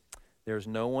Jesus. There is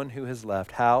no one who has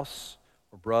left house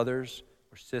or brothers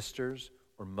or sisters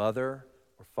or mother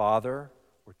or father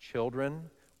or children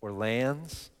or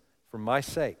lands for my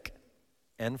sake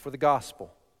and for the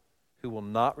gospel who will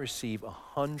not receive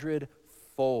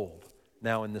 100-fold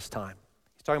now in this time.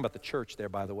 He's talking about the church there,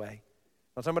 by the way.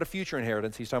 Not talking about a future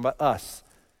inheritance. He's talking about us.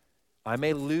 I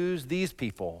may lose these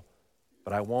people,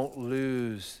 but I won't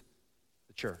lose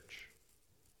the church.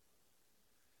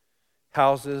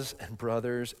 Houses and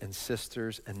brothers and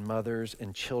sisters and mothers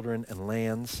and children and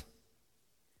lands.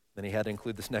 Then he had to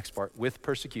include this next part, with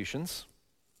persecutions,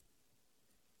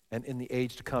 and in the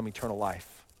age to come, eternal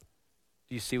life.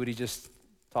 Do you see what he just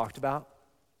talked about?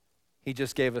 He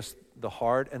just gave us the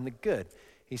hard and the good.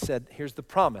 He said, here's the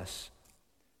promise.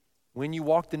 When you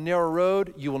walk the narrow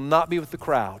road, you will not be with the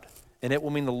crowd, and it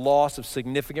will mean the loss of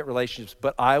significant relationships,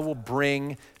 but I will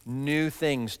bring new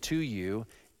things to you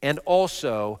and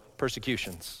also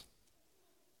persecutions.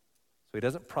 So he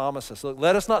doesn't promise us. Look,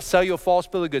 let us not sell you a false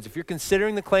bill of goods. If you're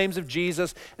considering the claims of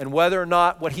Jesus and whether or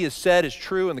not what he has said is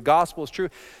true and the gospel is true,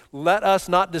 let us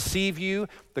not deceive you.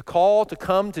 The call to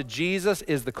come to Jesus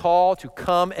is the call to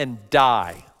come and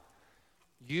die.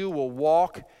 You will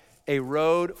walk a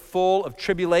road full of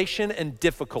tribulation and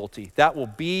difficulty. That will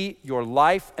be your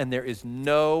life, and there is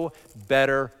no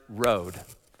better road.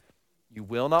 You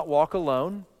will not walk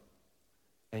alone,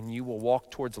 and you will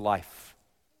walk towards life,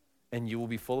 and you will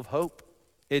be full of hope.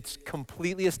 It's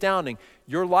completely astounding.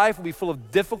 Your life will be full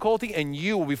of difficulty, and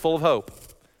you will be full of hope.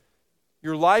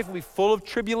 Your life will be full of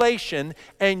tribulation,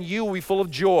 and you will be full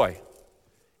of joy.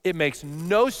 It makes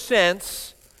no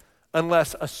sense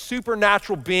unless a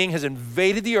supernatural being has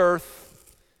invaded the earth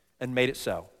and made it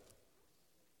so.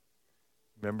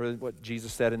 Remember what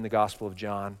Jesus said in the Gospel of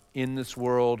John, in this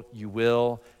world you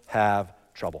will have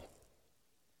trouble.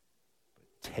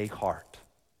 But take heart,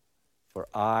 for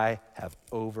I have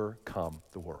overcome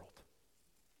the world.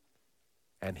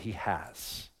 And he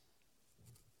has.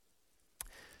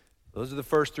 Those are the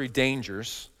first three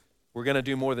dangers. We're going to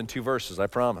do more than 2 verses, I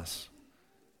promise.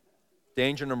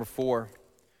 Danger number 4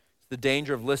 is the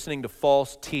danger of listening to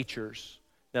false teachers.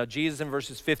 Now, Jesus in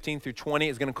verses 15 through 20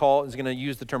 is going to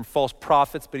use the term false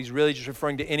prophets, but he's really just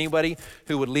referring to anybody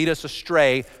who would lead us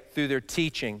astray through their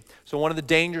teaching. So one of the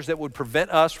dangers that would prevent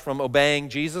us from obeying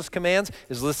Jesus' commands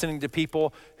is listening to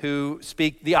people who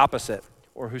speak the opposite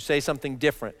or who say something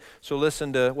different. So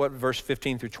listen to what verse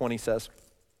 15 through 20 says.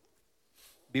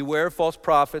 Beware of false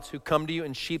prophets who come to you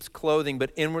in sheep's clothing,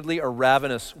 but inwardly are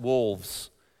ravenous wolves.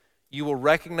 You will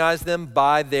recognize them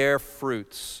by their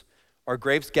fruits. Are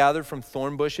grapes gathered from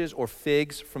thorn bushes or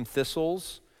figs from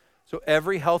thistles? So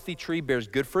every healthy tree bears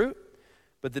good fruit,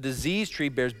 but the diseased tree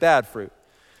bears bad fruit.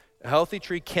 A healthy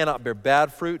tree cannot bear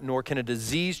bad fruit, nor can a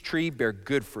diseased tree bear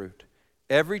good fruit.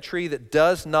 Every tree that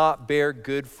does not bear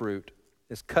good fruit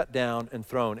is cut down and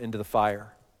thrown into the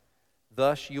fire.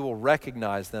 Thus you will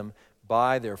recognize them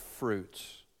by their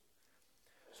fruits.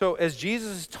 So as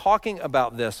Jesus is talking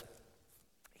about this,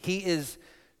 he is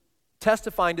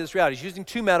testifying to this reality. He's using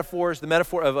 2 metaphors, the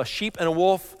metaphor of a sheep and a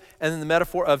wolf, and then the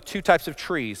metaphor of 2 types of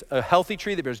trees, a healthy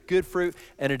tree that bears good fruit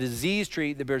and a diseased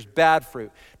tree that bears bad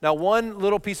fruit. Now, one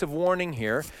little piece of warning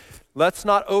here, let's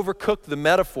not overcook the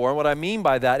metaphor. And what I mean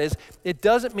by that is it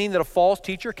doesn't mean that a false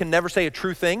teacher can never say a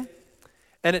true thing,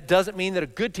 and it doesn't mean that a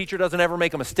good teacher doesn't ever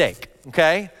make a mistake,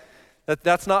 okay?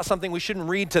 That's not something we shouldn't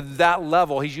read to that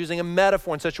level. He's using a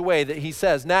metaphor in such a way that he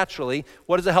says, naturally,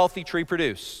 what does a healthy tree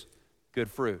produce? Good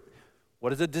fruit.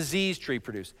 What does a diseased tree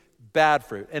produce? Bad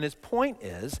fruit. And his point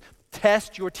is,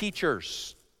 test your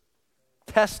teachers.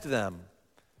 Test them,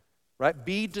 right?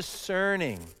 Be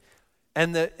discerning.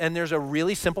 And there's a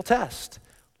really simple test.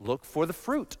 Look for the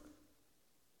fruit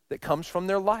that comes from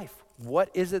their life. What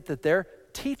is it that they're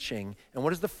teaching? And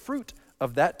what is the fruit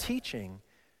of that teaching?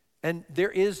 And there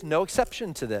is no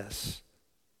exception to this.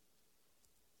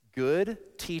 Good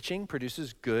teaching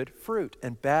produces good fruit,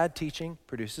 and bad teaching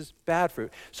produces bad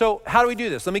fruit. So how do we do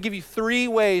this? Let me give you 3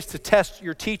 ways to test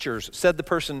your teachers, said the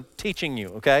person teaching you,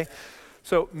 okay?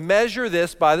 So measure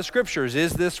this by the scriptures.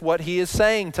 Is this what he is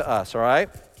saying to us, all right?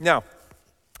 Now,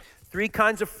 3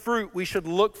 kinds of fruit we should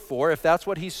look for, if that's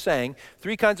what he's saying.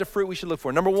 3 kinds of fruit we should look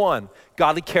for. Number 1,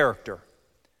 godly character.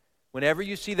 Whenever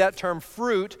you see that term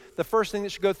fruit, the first thing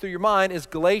that should go through your mind is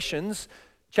Galatians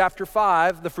chapter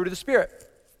 5, the fruit of the Spirit.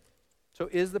 So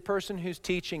is the person who's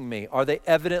teaching me, are they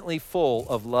evidently full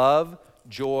of love,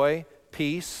 joy,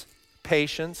 peace,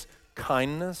 patience,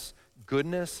 kindness,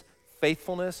 goodness,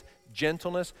 faithfulness,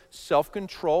 gentleness,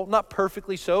 self-control? Not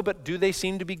perfectly so, but do they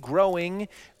seem to be growing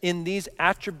in these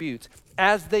attributes?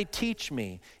 As they teach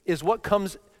me, is what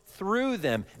comes through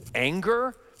them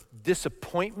anger,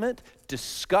 disappointment,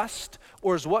 disgust,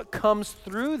 or is what comes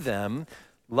through them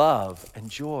love and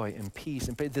joy and peace,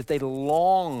 and that they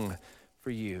long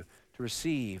for you to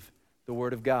receive the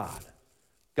word of God?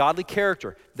 Godly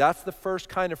character, that's the first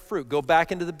kind of fruit. Go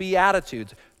back into the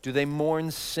Beatitudes. Do they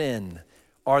mourn sin?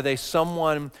 Are they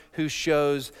someone who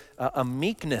shows a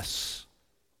meekness,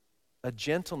 a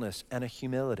gentleness, and a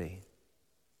humility?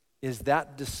 Is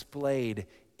that displayed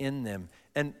in them?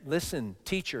 And listen,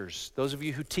 teachers, those of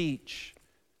you who teach,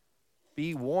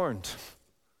 be warned.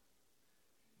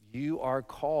 You are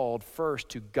called first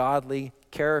to godly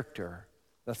character.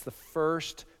 That's the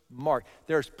first mark.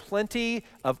 There's plenty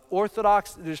of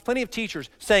teachers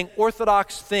saying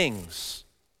orthodox things,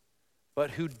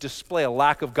 but who display a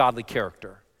lack of godly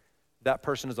character. That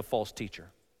person is a false teacher.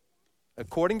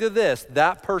 According to this,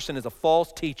 that person is a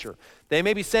false teacher. They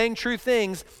may be saying true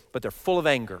things, but they're full of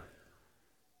anger.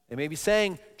 They may be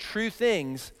saying true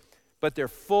things, but they're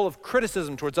full of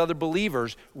criticism towards other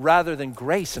believers rather than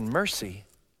grace and mercy.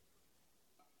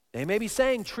 They may be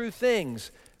saying true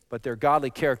things, but their godly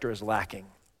character is lacking.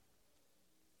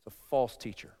 It's a false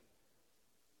teacher.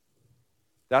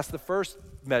 That's the first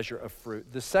measure of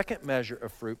fruit. The second measure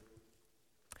of fruit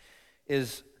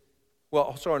is,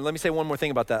 let me say one more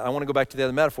thing about that. I want to go back to the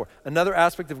other metaphor. Another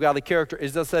aspect of godly character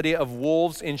is this idea of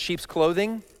wolves in sheep's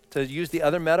clothing. To use the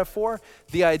other metaphor,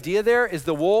 the idea there is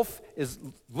the wolf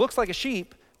looks like a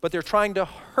sheep, but they're trying to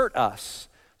hurt us.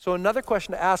 So another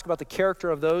question to ask about the character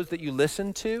of those that you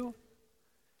listen to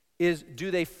is,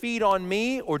 do they feed on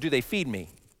me or do they feed me?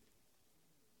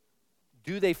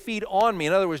 Do they feed on me?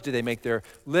 In other words, do they make their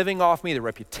living off me, their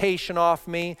reputation off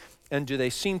me? And do they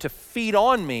seem to feed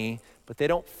on me, but they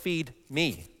don't feed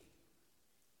me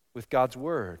with God's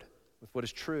word? with what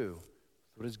is true,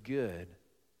 with what is good.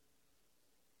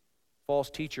 False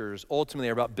teachers ultimately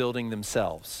are about building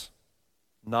themselves,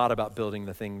 not about building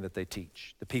the thing that they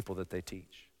teach, the people that they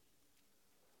teach.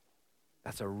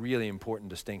 That's a really important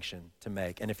distinction to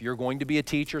make. And if you're going to be a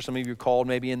teacher, some of you are called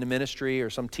maybe into ministry or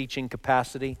some teaching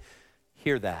capacity,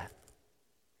 hear that.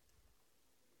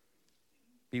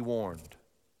 Be warned.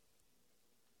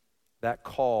 That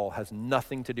call has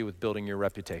nothing to do with building your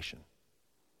reputation.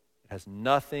 It has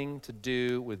nothing to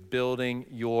do with building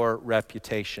your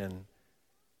reputation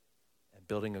and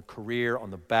building a career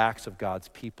on the backs of God's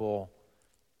people.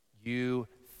 You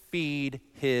feed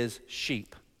his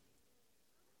sheep.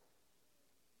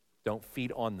 Don't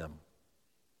feed on them.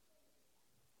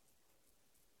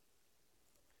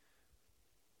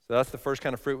 So that's the first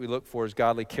kind of fruit we look for, is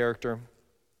godly character.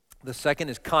 The second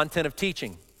is content of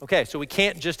teaching. Okay, so we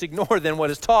can't just ignore then what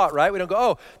is taught, right? We don't go,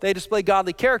 oh, they display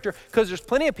godly character, because there's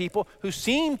plenty of people who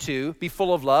seem to be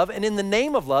full of love and in the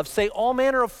name of love say all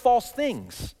manner of false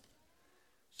things.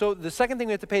 So the second thing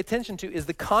we have to pay attention to is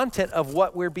the content of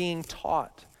what we're being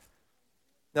taught.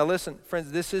 Now listen,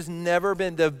 friends, this has never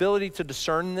been, the ability to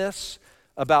discern this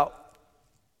about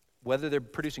whether they're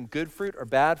producing good fruit or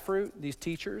bad fruit, these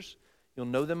teachers, you'll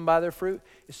know them by their fruit,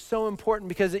 is so important,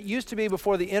 because it used to be,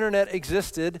 before the internet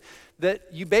existed, that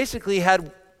you basically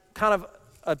had kind of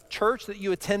a church that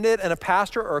you attended and a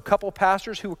pastor or a couple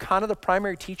pastors who were kind of the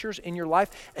primary teachers in your life,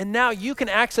 and now you can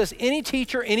access any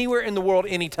teacher anywhere in the world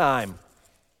anytime.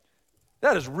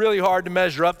 That is really hard to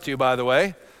measure up to, by the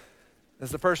way, as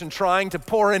the person trying to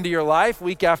pour into your life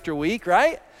week after week,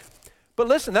 right? But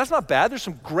listen, that's not bad. There's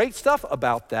some great stuff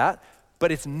about that,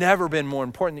 but it's never been more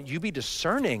important that you be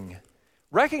discerning.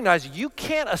 Recognize you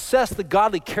can't assess the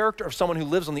godly character of someone who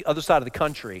lives on the other side of the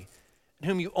country and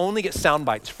whom you only get sound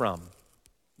bites from.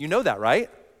 You know that, right?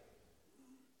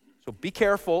 So be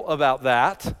careful about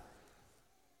that.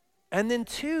 And then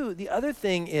two, the other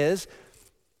thing is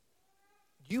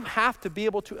you have to be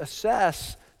able to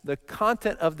assess the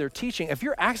content of their teaching. If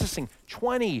you're accessing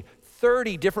 20,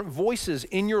 30 different voices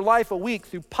in your life a week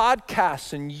through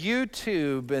podcasts and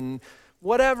YouTube and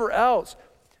whatever else,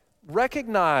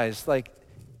 recognize, like,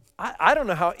 I don't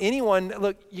know how anyone,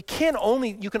 look, you can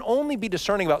only be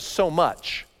discerning about so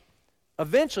much.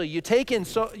 Eventually you take in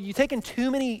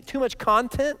too much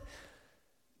content,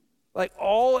 like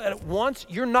all at once,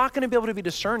 you're not going to be able to be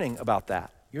discerning about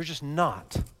that. You're just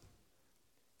not.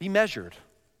 Be measured.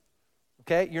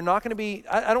 Okay? You're not going to be,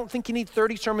 I don't think you need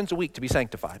 30 sermons a week to be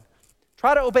sanctified.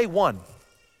 Try to obey one.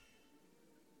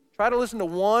 Try to listen to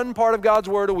one part of God's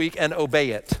word a week and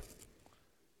obey it.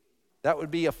 That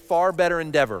would be a far better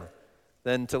endeavor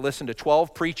than to listen to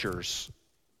 12 preachers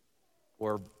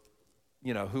or,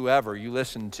 whoever you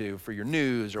listen to for your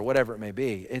news or whatever it may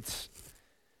be. It's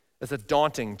a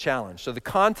daunting challenge. So the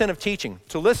content of teaching,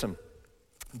 to listen,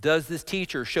 does this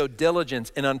teacher show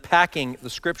diligence in unpacking the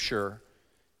scripture,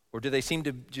 or do they seem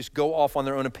to just go off on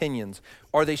their own opinions?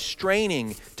 Are they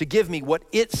straining to give me what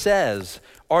it says?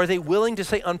 Are they willing to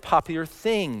say unpopular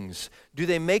things? Do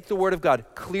they make the word of God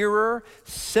clearer,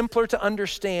 simpler to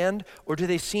understand, or do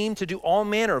they seem to do all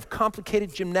manner of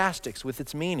complicated gymnastics with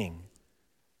its meaning?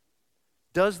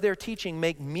 Does their teaching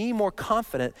make me more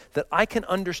confident that I can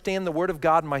understand the word of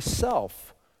God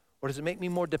myself, or does it make me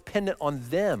more dependent on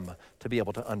them to be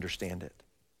able to understand it?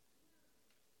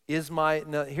 This is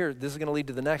going to lead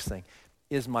to the next thing.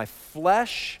 Is my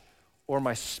flesh or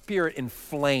my spirit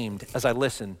inflamed as I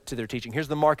listen to their teaching? Here's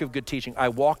the mark of good teaching. I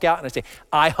walk out and I say,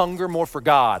 I hunger more for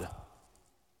God.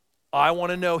 I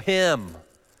want to know him.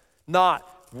 Not,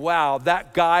 wow,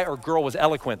 that guy or girl was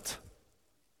eloquent.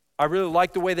 I really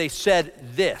like the way they said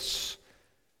this.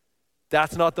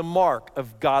 That's not the mark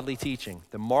of godly teaching.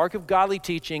 The mark of godly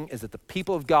teaching is that the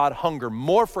people of God hunger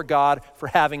more for God for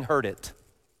having heard it.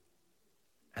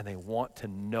 And they want to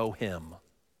know him.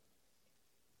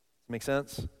 Make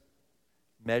sense?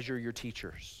 Measure your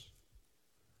teachers.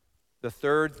 The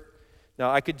third,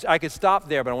 now I could stop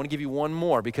there, but I want to give you one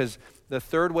more, because the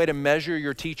third way to measure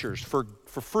your teachers for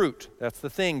fruit, that's the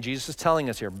thing Jesus is telling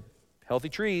us here. Healthy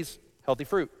trees, healthy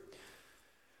fruit.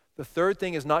 The third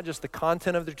thing is not just the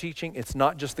content of their teaching, it's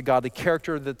not just the godly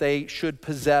character that they should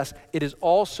possess, it is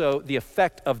also the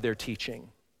effect of their teaching.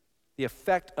 The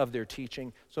effect of their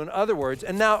teaching. So in other words,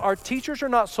 and now our teachers are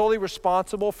not solely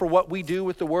responsible for what we do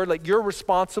with the word. Like, you're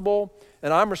responsible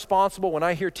and I'm responsible when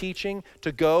I hear teaching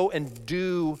to go and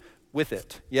do with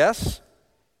it. Yes?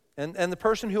 And the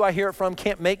person who I hear it from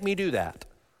can't make me do that.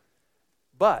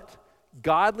 But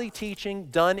godly teaching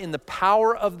done in the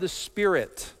power of the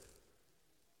Spirit,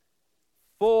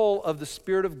 full of the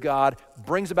Spirit of God,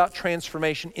 brings about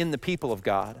transformation in the people of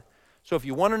God. So if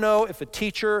you want to know if a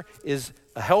teacher is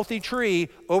a healthy tree,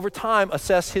 over time,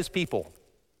 assess his people.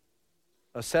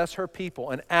 Assess her people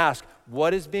and ask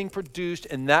what is being produced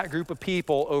in that group of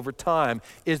people over time.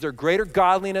 Is there greater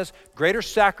godliness, greater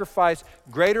sacrifice,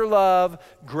 greater love,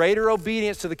 greater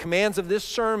obedience to the commands of this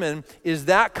sermon? Is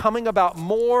that coming about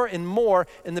more and more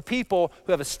in the people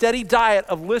who have a steady diet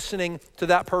of listening to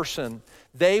that person?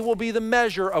 They will be the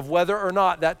measure of whether or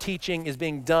not that teaching is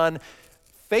being done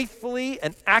faithfully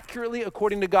and accurately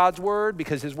according to God's word,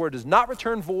 because his word does not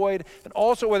return void, and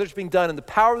also whether it's being done in the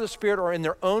power of the Spirit or in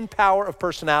their own power of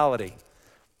personality.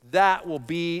 That will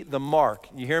be the mark.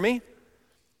 You hear me?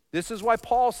 This is why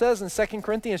Paul says in 2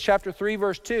 Corinthians chapter 3,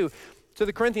 verse 2, to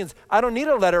the Corinthians, I don't need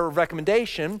a letter of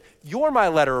recommendation. You're my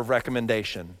letter of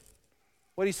recommendation.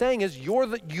 What he's saying is, you're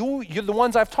the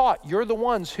ones I've taught. You're the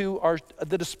ones who are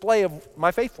the display of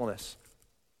my faithfulness.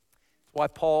 That's why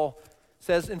Paul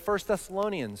says in 1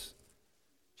 Thessalonians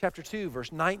chapter 2,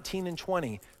 verse 19 and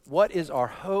 20, what is our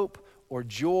hope or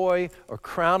joy or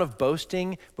crown of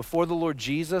boasting before the Lord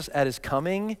Jesus at his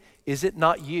coming? Is it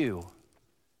not you?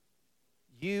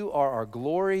 You are our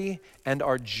glory and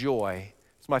our joy.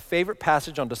 It's my favorite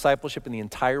passage on discipleship in the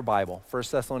entire Bible, 1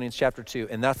 Thessalonians chapter 2,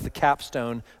 and that's the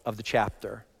capstone of the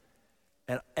chapter.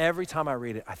 And every time I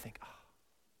read it, I think, oh.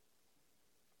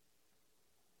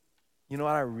 You know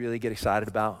what I really get excited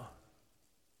about?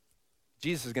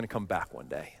 Jesus is going to come back one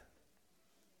day,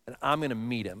 and I'm going to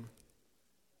meet him.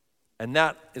 And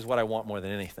that is what I want more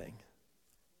than anything.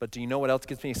 But do you know what else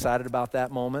gets me excited about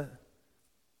that moment?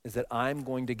 Is that I'm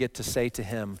going to get to say to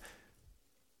him,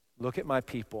 look at my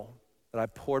people that I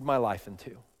poured my life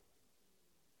into.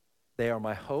 They are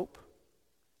my hope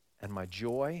and my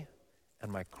joy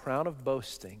and my crown of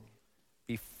boasting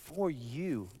before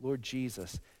you, Lord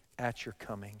Jesus, at your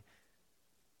coming.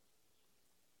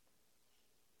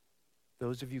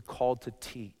 Those of you called to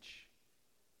teach,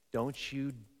 don't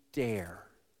you dare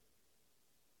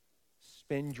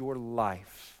spend your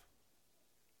life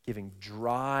giving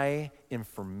dry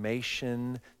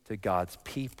information to God's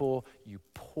people. You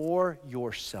pour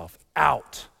yourself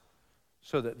out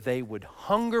so that they would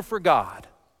hunger for God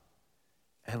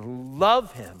and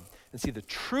love him and see the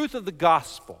truth of the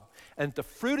gospel, and the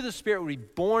fruit of the Spirit would be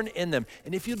born in them.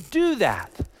 And if you do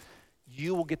that,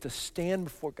 you will get to stand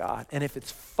before God. And if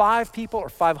it's 5 people or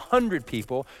 500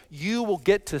 people, you will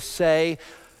get to say,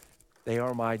 they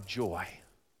are my joy.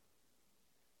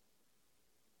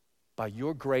 By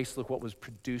your grace, look what was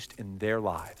produced in their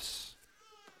lives.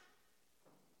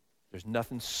 There's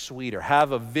nothing sweeter.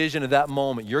 Have a vision of that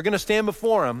moment. You're going to stand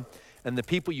before him, and the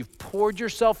people you've poured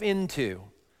yourself into,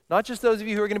 not just those of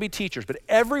you who are going to be teachers, but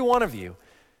every one of you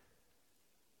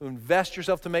who invest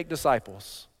yourself to make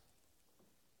disciples,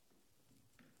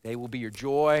 they will be your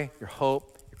joy, your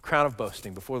hope, your crown of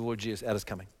boasting before the Lord Jesus at his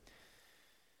coming.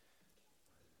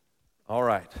 All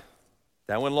right.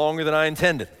 That went longer than I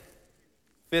intended.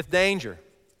 5th danger.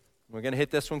 We're going to hit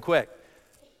this one quick.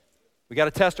 We got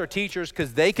to test our teachers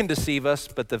because they can deceive us,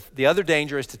 but the other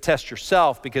danger is to test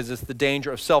yourself, because it's the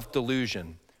danger of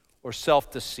self-delusion or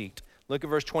self-deceit. Look at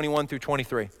verse 21 through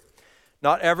 23.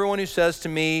 Not everyone who says to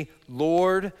me,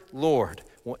 Lord, Lord,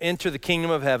 will enter the kingdom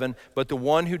of heaven, but the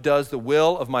one who does the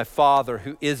will of my Father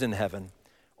who is in heaven.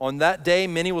 On that day,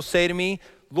 many will say to me,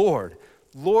 Lord,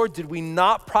 Lord, did we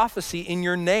not prophesy in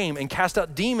your name and cast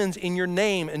out demons in your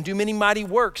name and do many mighty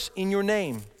works in your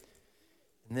name?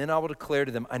 And then I will declare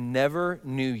to them, I never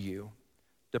knew you.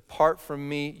 Depart from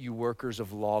me, you workers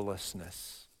of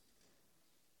lawlessness.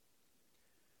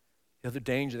 The other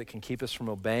danger that can keep us from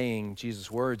obeying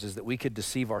Jesus' words is that we could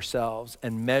deceive ourselves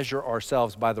and measure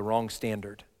ourselves by the wrong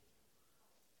standard.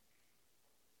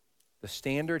 The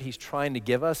standard he's trying to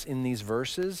give us in these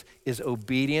verses is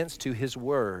obedience to his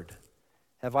word.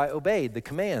 Have I obeyed the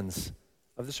commands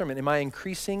of the sermon? Am I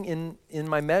increasing in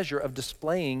my measure of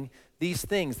displaying these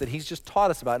things that he's just taught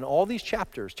us about in all these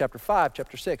chapters, chapter 5,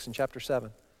 chapter 6, and chapter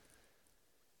 7?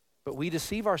 But we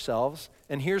deceive ourselves,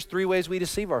 and here's 3 ways we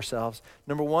deceive ourselves.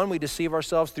 Number 1, we deceive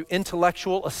ourselves through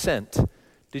intellectual assent.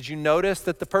 Did you notice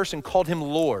that the person called him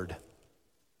Lord?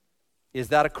 Is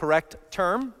that a correct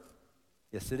term?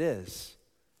 Yes, it is.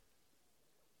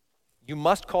 You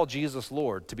must call Jesus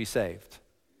Lord to be saved.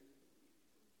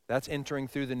 That's entering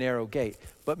through the narrow gate.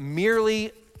 But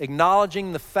merely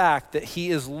acknowledging the fact that he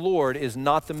is Lord is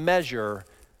not the measure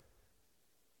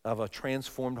of a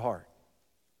transformed heart.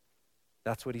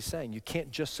 That's what he's saying. You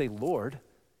can't just say Lord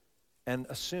and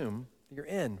assume you're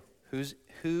in.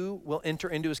 Who will enter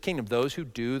into his kingdom? Those who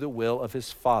do the will of his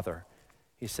Father,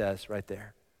 he says right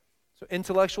there. So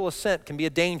intellectual assent can be a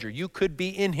danger. You could be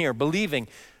in here believing,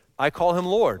 I call him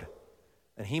Lord.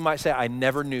 And he might say, I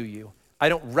never knew you. I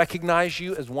don't recognize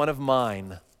you as one of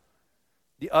mine.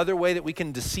 The other way that we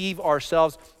can deceive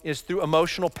ourselves is through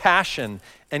emotional passion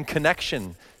and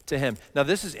connection to him. Now,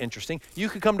 this is interesting. You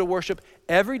could come to worship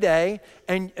every day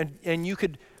and you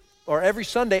could, or every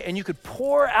Sunday, and you could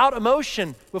pour out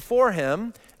emotion before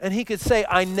him, and he could say,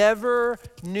 I never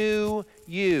knew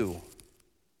you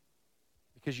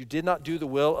because you did not do the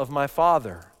will of my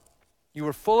Father. You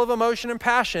were full of emotion and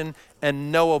passion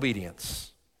and no obedience.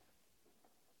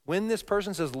 When this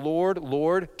person says, Lord,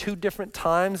 Lord, 2 different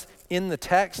times in the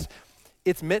text,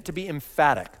 it's meant to be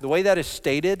emphatic. The way that is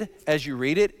stated as you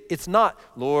read it, it's not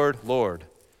Lord, Lord.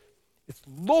 It's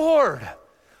Lord,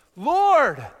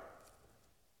 Lord.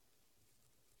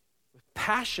 With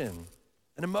passion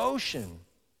and emotion. And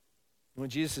when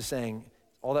Jesus is saying,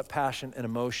 all that passion and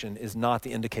emotion is not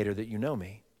the indicator that you know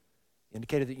me. The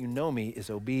indicator that you know me is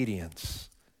obedience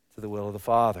to the will of the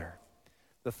Father.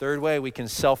 The third way we can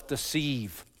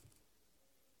self-deceive.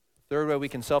 Third way we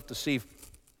can self-deceive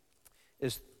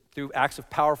is through acts of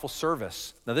powerful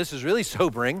service. Now this is really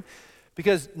sobering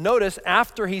because notice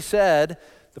after he said,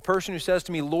 the person who says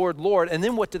to me, Lord, Lord, and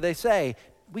then what did they say?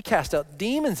 We cast out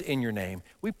demons in your name.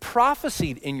 We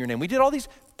prophesied in your name. We did all these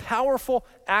powerful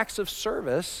acts of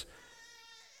service.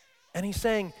 And he's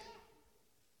saying,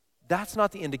 that's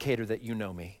not the indicator that you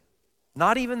know me.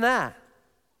 Not even that.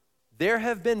 There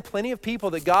have been plenty of people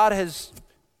that God has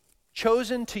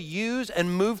chosen to use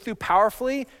and move through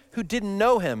powerfully who didn't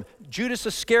know him. Judas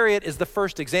Iscariot is the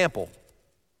first example,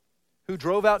 who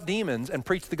drove out demons and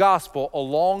preached the gospel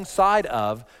alongside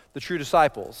of the true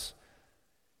disciples.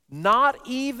 Not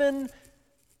even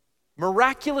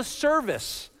miraculous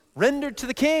service rendered to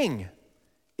the king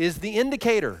is the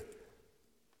indicator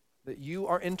that you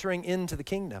are entering into the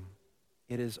kingdom.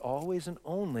 It is always and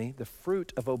only the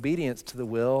fruit of obedience to the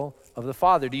will of the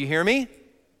Father. Do you hear me?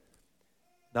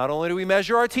 Not only do we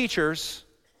measure our teachers,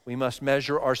 we must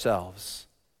measure ourselves,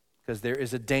 because there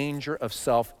is a danger of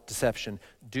self-deception.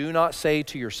 Do not say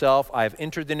to yourself, I have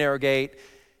entered the narrow gate,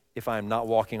 if I am not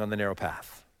walking on the narrow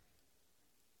path.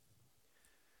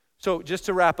 So just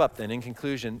to wrap up then, in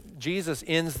conclusion, Jesus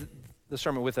ends the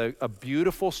sermon with a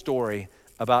beautiful story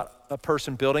about a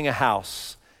person building a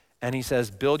house. And he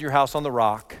says, build your house on the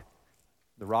rock.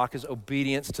 The rock is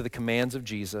obedience to the commands of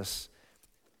Jesus.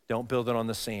 Don't build it on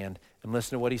the sand. And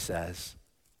listen to what he says.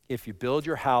 If you build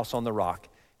your house on the rock,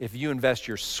 if you invest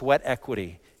your sweat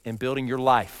equity in building your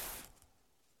life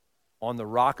on the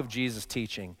rock of Jesus'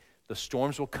 teaching, the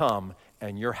storms will come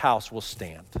and your house will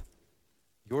stand.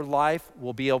 Your life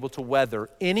will be able to weather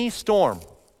any storm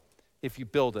if you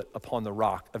build it upon the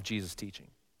rock of Jesus' teaching.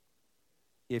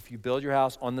 If you build your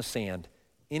house on the sand,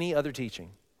 any other teaching,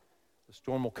 the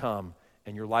storm will come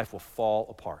and your life will fall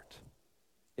apart.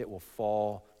 It will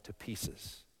fall to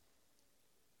pieces.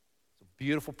 It's a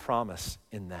beautiful promise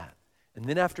in that. And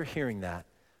then after hearing that,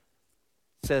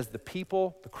 it says the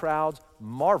people, the crowds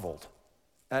marveled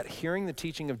at hearing the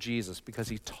teaching of Jesus because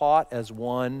he taught as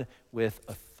one with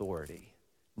authority,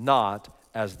 not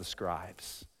as the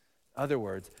scribes. In other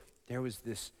words, there was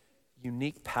this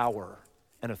unique power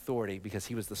and authority because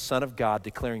he was the Son of God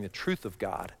declaring the truth of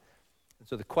God. And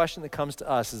so the question that comes to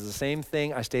us is the same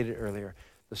thing I stated earlier.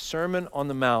 The Sermon on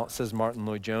the Mount, says Martin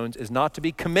Lloyd-Jones, is not to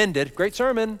be commended, great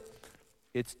sermon,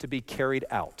 it's to be carried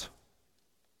out.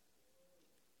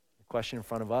 The question in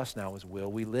front of us now is,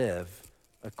 will we live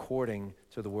according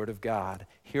to the Word of God?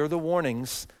 Hear the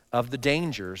warnings of the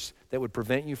dangers that would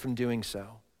prevent you from doing so,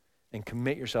 and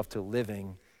commit yourself to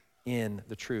living in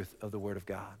the truth of the Word of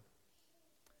God.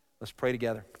 Let's pray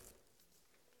together.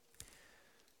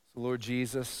 So Lord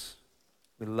Jesus,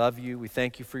 we love you. We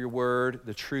thank you for your word,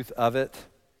 the truth of it.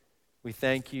 We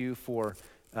thank you for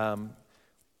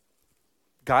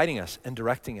guiding us and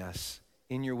directing us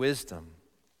in your wisdom.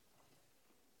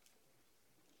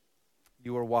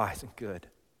 You are wise and good.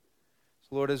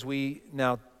 So Lord, as we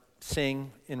now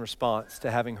sing in response to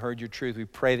having heard your truth, we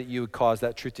pray that you would cause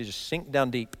that truth to just sink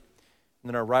down deep, and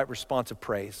then our right response of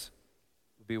praise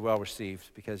will be well received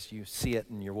because you see it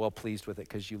and you're well pleased with it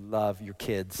because you love your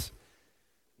kids.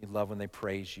 You love when they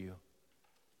praise you.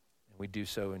 And we do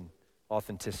so in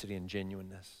authenticity and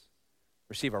genuineness.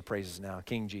 Receive our praises now,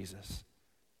 King Jesus.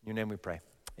 In your name we pray.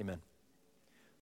 Amen.